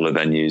some smaller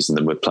venues, and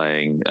then we're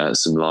playing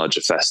some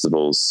larger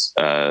festivals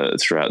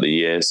throughout the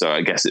year. So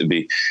I guess it'd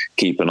be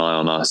keep an eye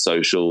on our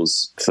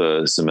socials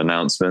for some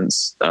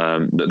announcements.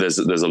 There's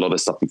a lot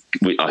of stuff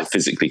I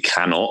physically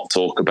cannot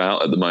talk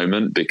about at the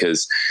moment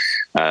because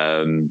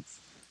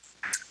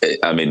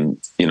I mean,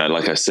 you know,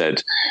 like I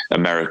said,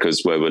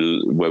 America's where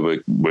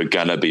we're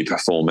gonna be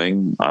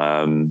performing.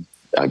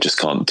 I just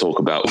can't talk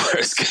about where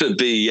it's gonna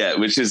be yet,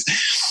 which is,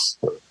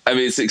 I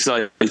mean, it's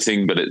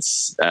exciting, but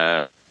it's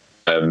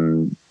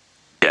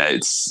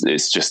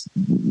it's just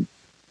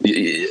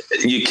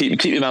you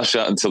keep your mouth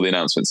shut until the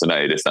announcements are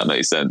made, if that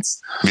makes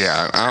sense.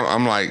 Yeah,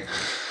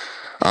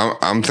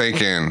 I'm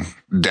thinking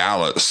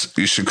Dallas.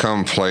 You should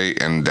come play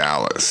in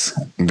Dallas.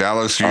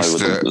 I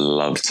would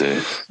love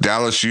to.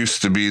 Dallas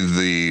used to be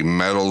the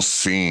metal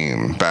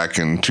scene back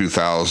in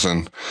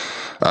 2000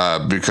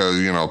 because,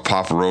 you know,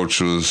 Papa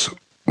Roach was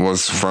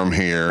from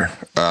here.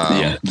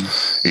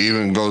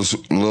 Even goes a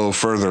little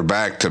further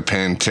back to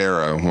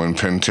Pantera. When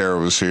Pantera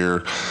was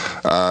here,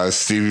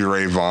 Stevie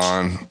Ray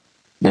Vaughan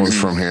was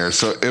from here.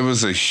 So it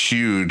was a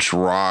huge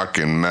rock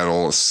and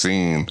metal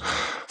scene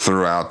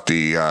throughout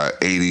the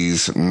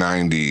 80s,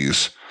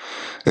 90s.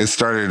 It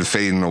started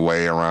fading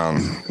away around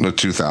the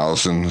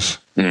 2000s,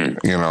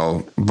 you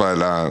know,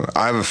 but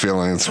I have a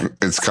feeling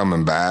it's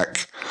coming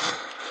back,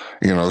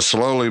 you know,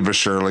 slowly but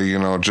surely, you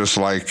know, just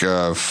like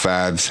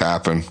fads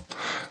happen.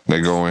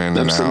 They go in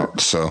and out.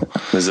 So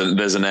there's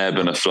an ebb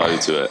and a flow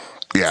to it.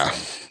 Yeah.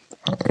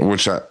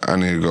 Which I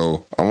need to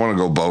go. I want to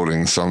go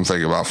boating, so I'm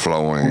thinking about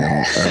flowing.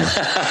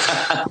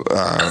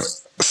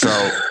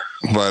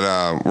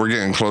 But we're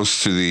getting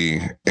close to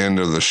the end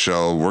of the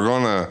show. We're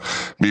going to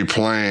be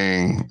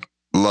playing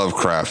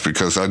Lovecraft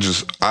because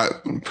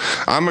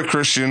I'm a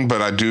Christian,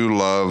 but I do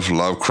love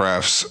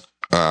Lovecraft's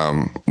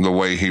the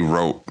way he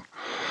wrote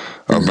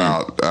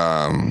about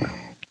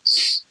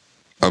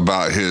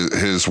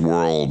his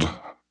world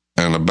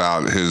and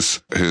about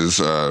his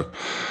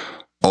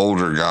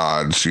older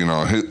gods, you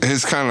know,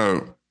 his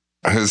kind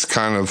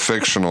of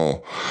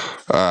fictional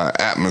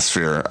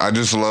atmosphere. I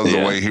just love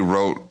the way he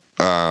wrote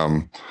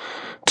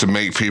to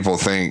make people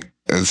think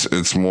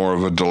it's more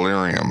of a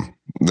delirium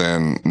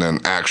than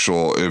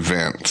actual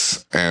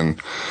events.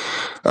 And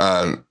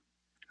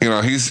you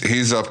know,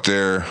 he's up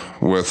there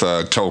with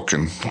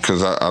Tolkien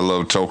because I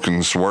love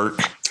Tolkien's work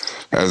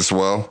as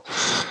well.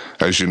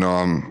 As you know,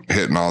 I'm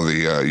hitting all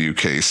the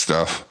UK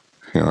stuff.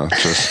 You know,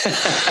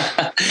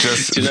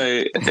 just you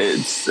know,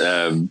 it's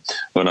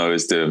when I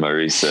was doing my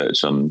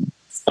research on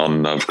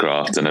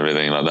Lovecraft and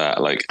everything like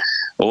that, like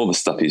all the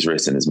stuff he's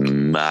written is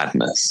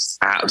madness,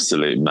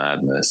 absolute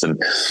madness.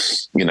 And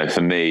you know,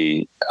 for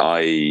me,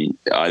 I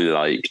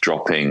like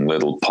dropping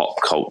little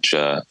pop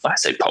culture,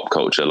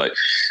 like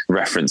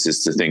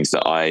references to things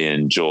that I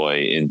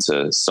enjoy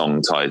into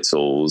song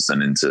titles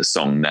and into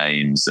song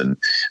names and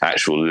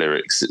actual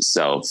lyrics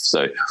itself.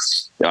 So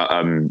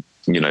I'm,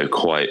 you know,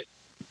 quite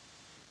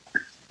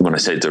when I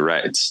say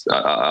direct,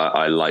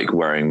 I like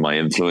wearing my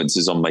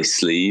influences on my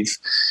sleeve.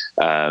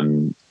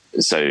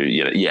 So,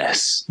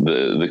 yes,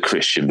 the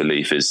Christian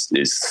belief is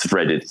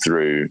threaded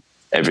through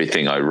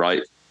everything I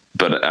write,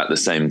 but at the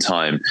same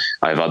time,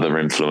 I have other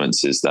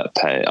influences that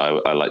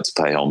I like to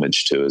pay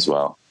homage to as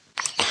well.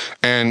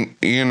 And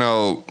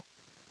your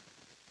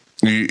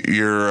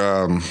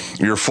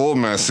full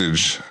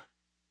message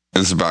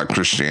is about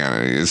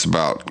Christianity. It's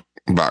about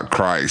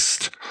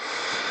Christ,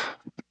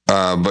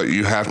 but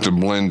you have to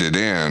blend it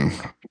in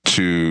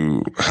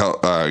to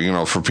help.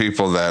 For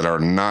people that are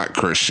not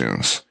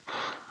Christians,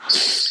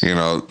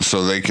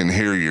 so they can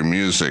hear your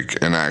music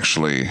and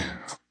actually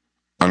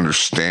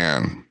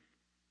understand,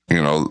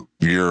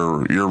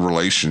 your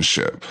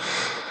relationship.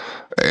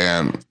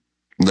 And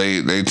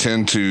they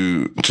tend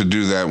to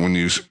do that when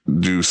you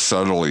do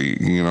subtly.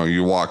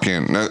 You walk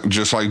in,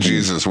 just like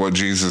Jesus. What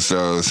Jesus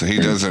does, he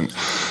doesn't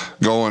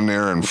go in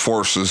there and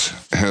forces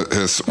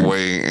his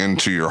way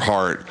into your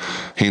heart.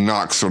 He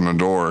knocks on the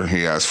door.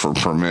 He asks for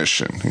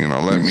permission.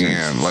 Let me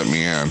in. Let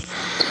me in.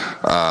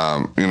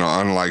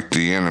 Unlike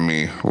the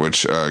enemy,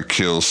 which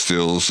kills,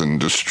 steals, and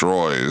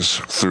destroys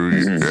through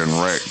and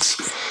wrecks.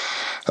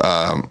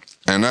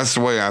 And that's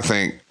the way I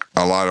think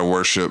a lot of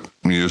worship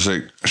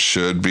music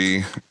should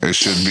be. It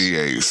should be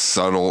a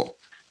subtle,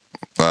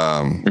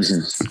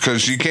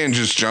 because you can't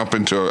just jump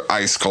into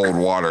ice cold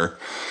water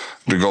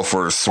to go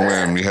for a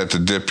swim. You have to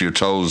dip your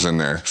toes in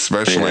there,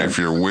 especially if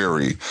you're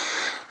weary,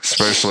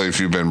 especially if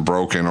you've been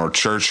broken or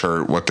church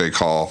hurt, what they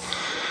call.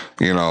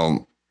 There's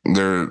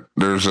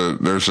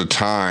a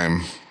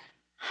time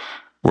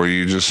where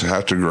you just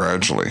have to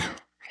gradually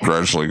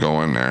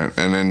go in there,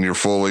 and then you're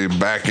fully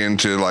back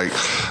into like,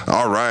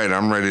 all right,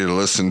 I'm ready to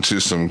listen to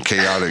some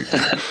chaotic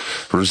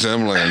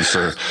resemblance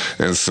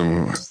and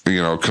some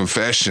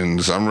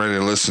confessions. I'm ready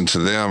to listen to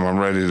them. I'm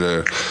ready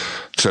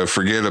to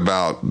forget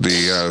about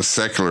the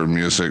secular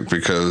music,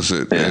 because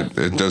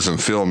it doesn't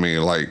feel me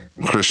like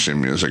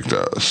Christian music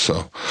does.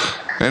 So,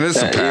 and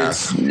it's a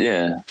path.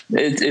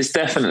 It's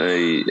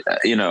definitely,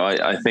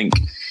 I think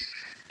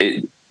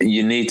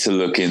you need to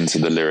look into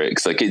the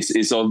lyrics. Like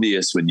it's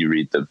obvious when you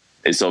read them.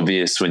 It's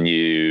obvious when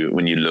you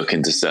look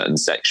into certain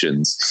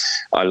sections.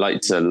 I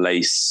like to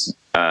lace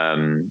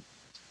the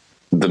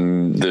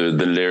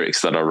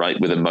lyrics that I write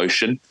with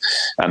emotion,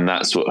 and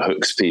that's what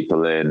hooks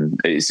people in.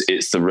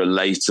 It's the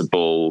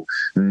relatable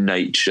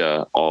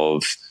nature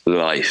of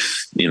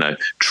life,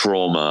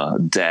 trauma,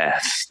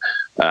 death,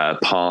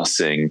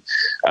 passing,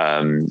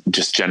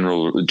 just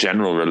general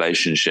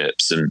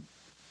relationships, and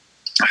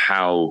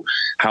how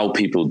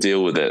people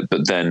deal with it.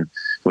 But then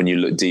when you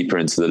look deeper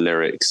into the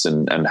lyrics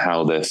and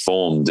how they're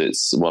formed,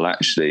 it's, well,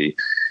 actually,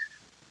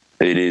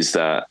 it is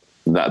that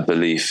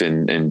belief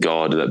in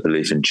God, that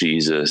belief in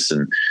Jesus,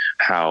 and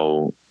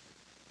how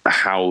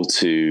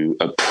to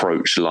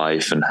approach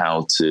life, and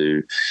how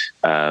to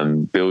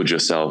build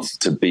yourself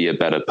to be a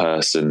better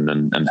person,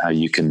 and how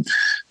you can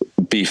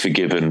be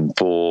forgiven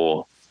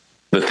for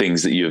the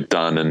things that you have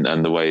done,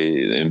 and the way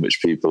in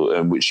which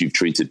you've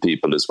treated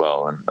people as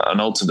well.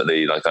 And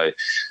ultimately, like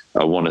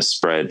I want to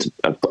spread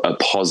a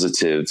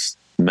positive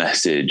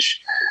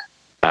message,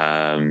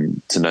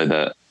 to know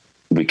that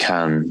we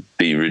can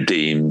be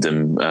redeemed,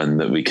 and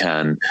that we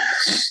can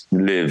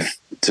live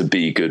to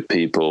be good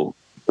people,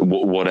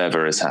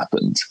 whatever has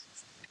happened.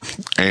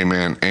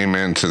 Amen.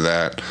 Amen to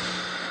that.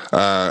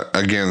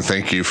 Again,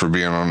 thank you for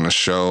being on the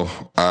show.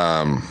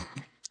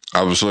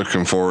 I was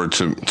looking forward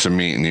to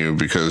meeting you,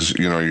 because,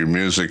 your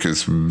music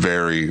is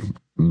very,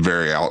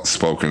 very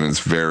outspoken. It's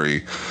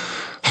very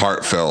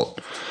heartfelt.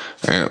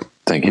 And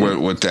thank you.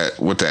 With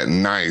that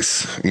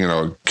nice,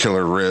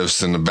 killer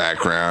riffs in the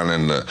background,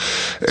 and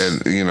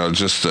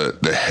just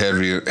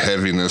the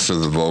heaviness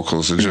of the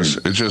vocals.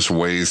 It just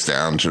weighs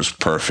down just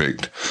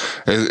perfect.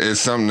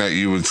 It's something that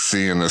you would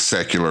see in a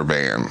secular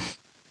band.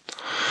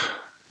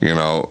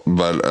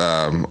 But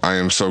I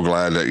am so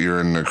glad that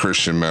you're in the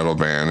Christian metal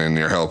band and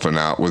you're helping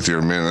out with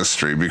your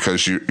ministry,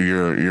 because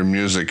your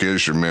music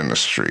is your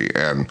ministry,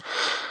 and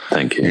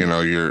thank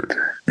you.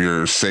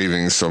 You're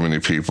saving so many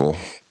people,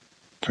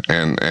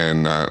 and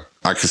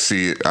I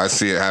see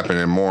it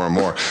happening more and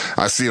more.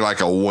 I see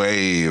like a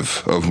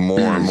wave of more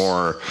and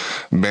more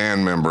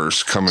band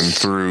members coming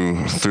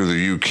through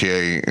the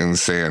UK and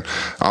saying,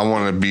 I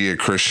want to be a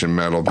Christian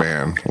metal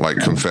band like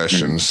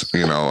Confessions,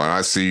 and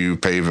I see you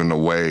paving the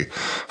way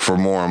for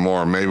more and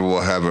more. Maybe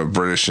we'll have a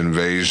British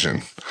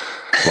invasion,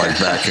 like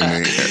back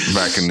in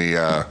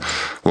the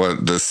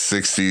the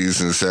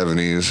 60s and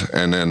 70s,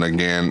 and then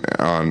again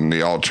on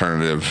the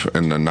alternative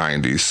in the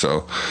 90s.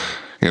 So,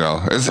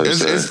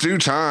 it's due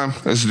time.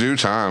 It's due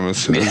time.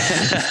 It's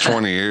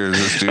 20 years.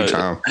 It's due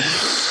time.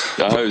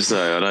 I hope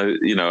so. And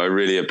I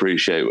really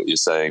appreciate what you're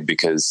saying,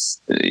 because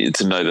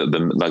to know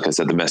that like I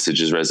said, the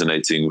message is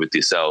resonating with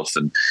yourself,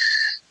 and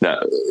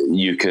that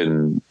you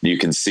can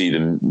see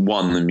the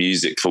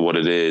music for what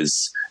it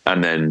is,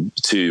 and then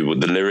two,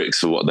 the lyrics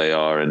for what they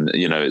are. And,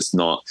 it's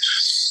not,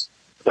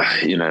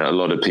 a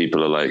lot of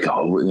people are like,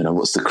 oh,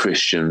 what's the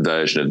Christian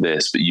version of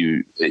this? But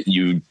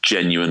you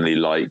genuinely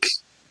like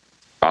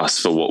us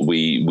for what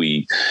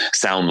we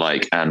sound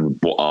like and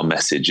what our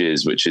message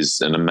is, which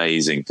is an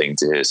amazing thing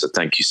to hear. So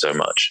thank you so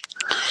much.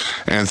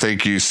 And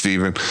thank you,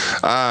 Stephen.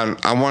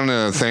 I want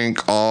to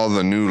thank all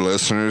the new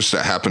listeners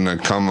that happen to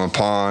come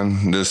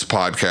upon this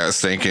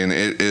podcast thinking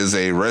it is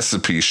a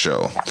recipe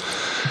show.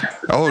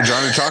 Oh,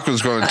 Johnny Taco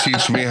is going to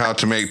teach me how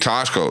to make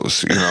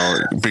tacos,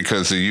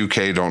 because the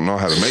UK don't know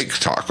how to make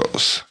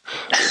tacos.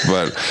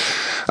 But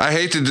I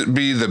hate to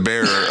be the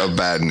bearer of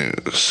bad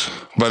news,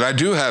 but I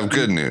do have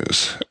good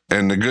news.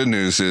 And the good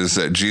news is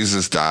that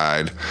Jesus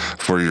died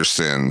for your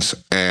sins.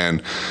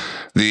 And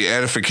the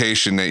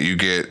edification that you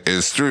get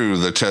is through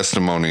the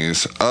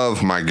testimonies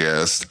of my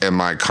guests and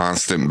my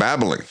constant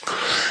babbling.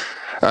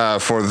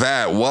 For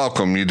that,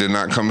 welcome. You did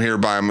not come here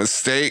by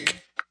mistake.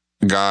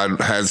 God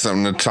had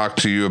something to talk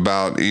to you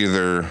about,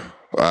 either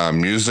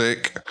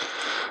music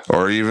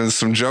or even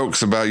some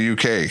jokes about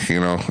UK.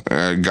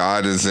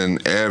 God is in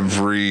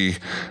every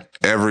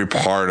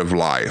part of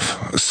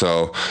life.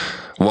 So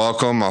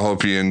welcome. I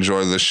hope you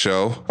enjoy the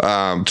show.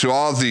 To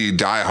all the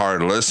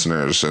diehard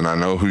listeners, and I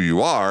know who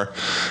you are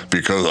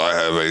because I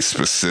have a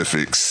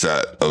specific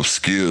set of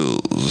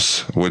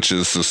skills, which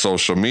is the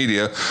social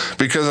media,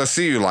 because I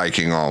see you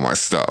liking all my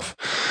stuff.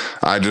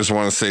 I just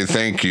want to say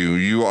thank you.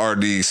 You are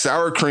the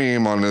sour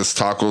cream on this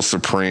Taco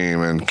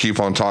Supreme, and keep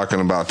on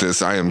talking about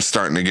this. I am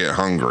starting to get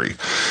hungry.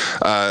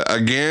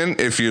 Again,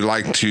 if you'd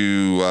like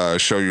to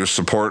show your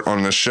support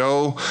on the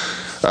show,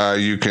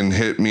 you can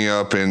hit me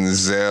up in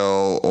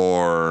Zelle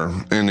or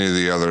any of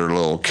the other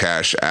little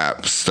Cash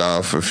App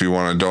stuff if you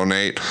want to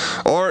donate.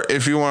 Or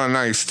if you want a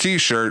nice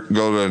t-shirt,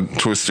 go to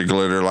Twisted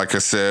Glitter. Like I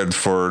said,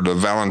 for the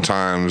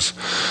Valentine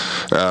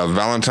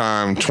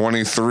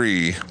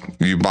 23,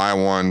 you buy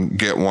one,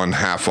 get one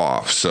half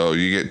off. So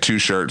you get 2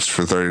 shirts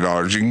for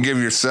 $30. You can give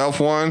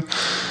yourself one,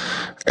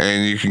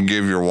 and you can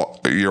give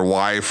your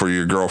wife or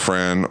your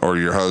girlfriend or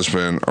your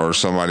husband or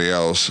somebody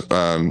else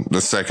the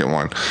second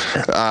one.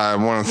 I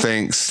want to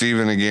thank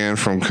Stephen again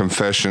from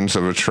Confessions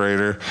of a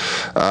Traitor.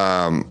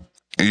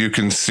 You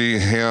can see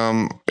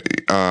him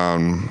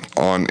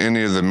on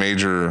any of the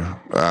major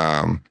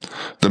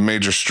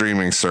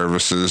streaming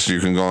services. You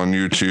can go on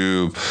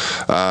YouTube.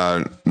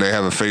 They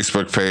have a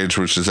Facebook page,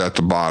 which is at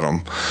the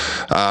bottom.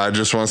 I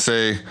just want to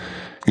say,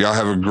 y'all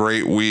have a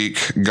great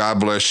week. God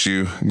bless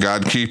you.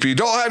 God keep you.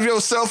 Don't have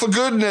yourself a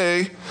good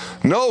day.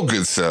 No,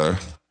 good sir.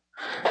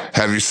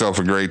 Have yourself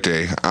a great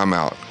day. I'm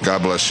out.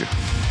 God bless you.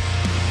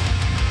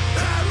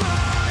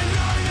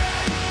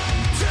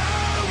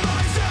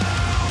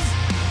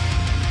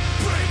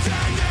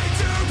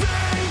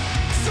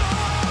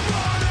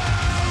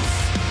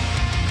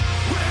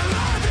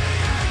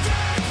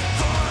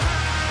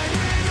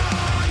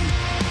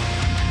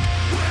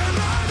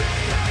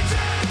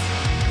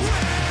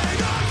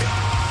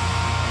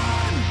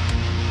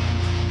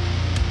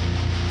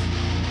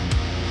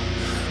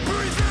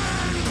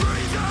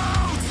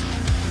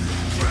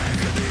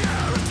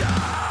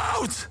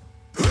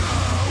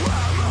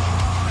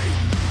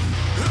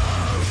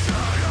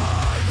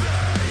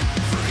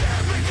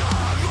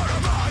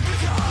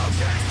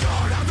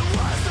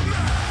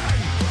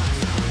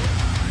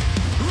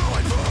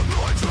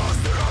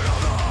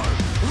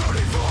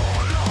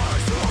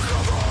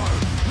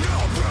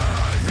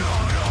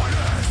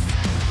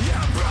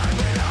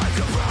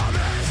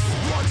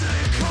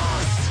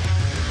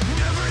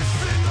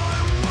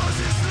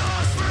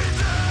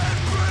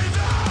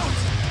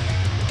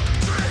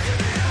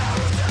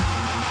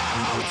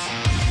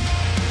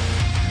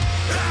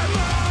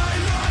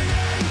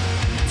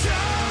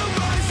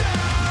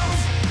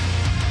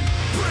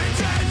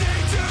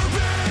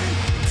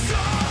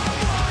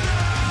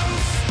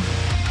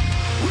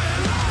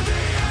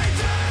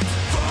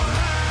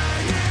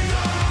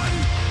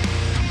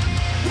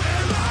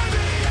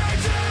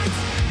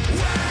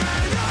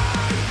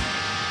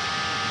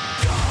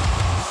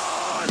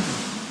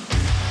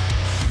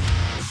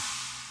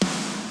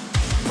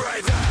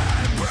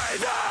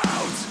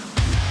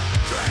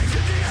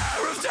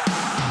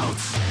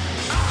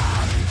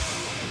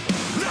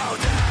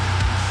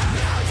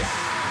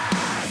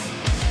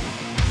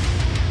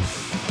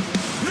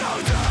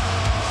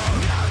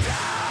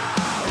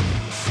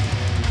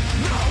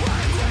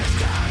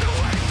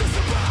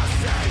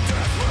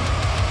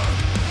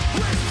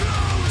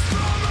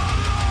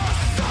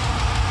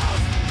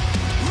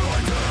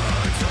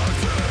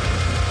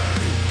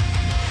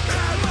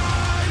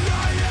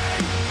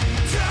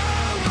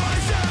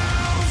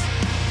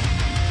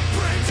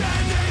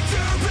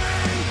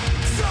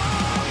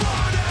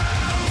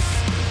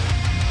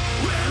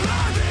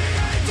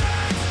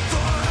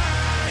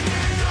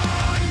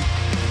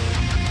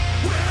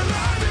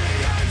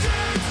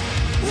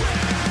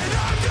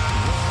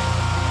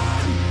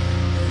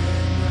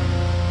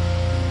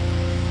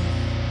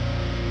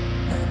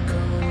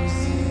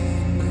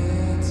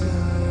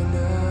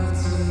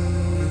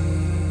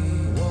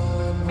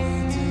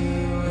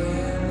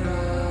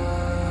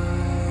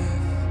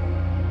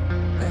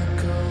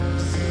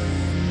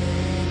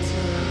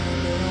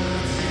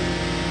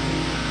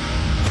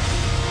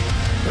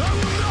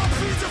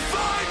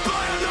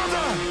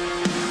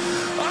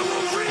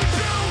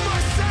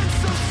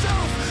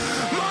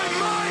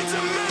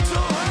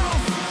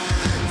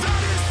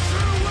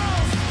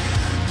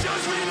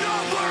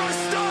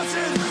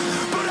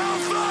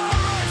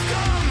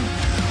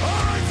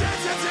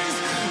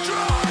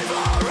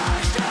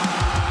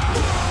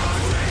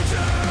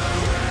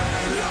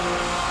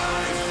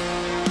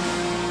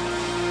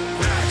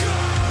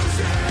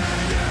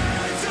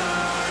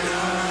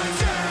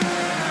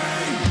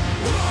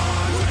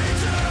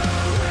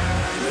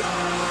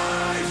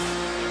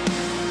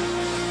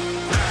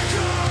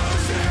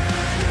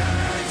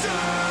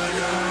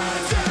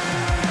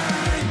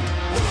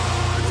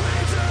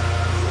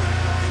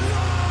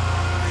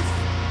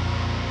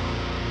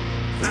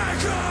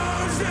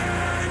 Echoes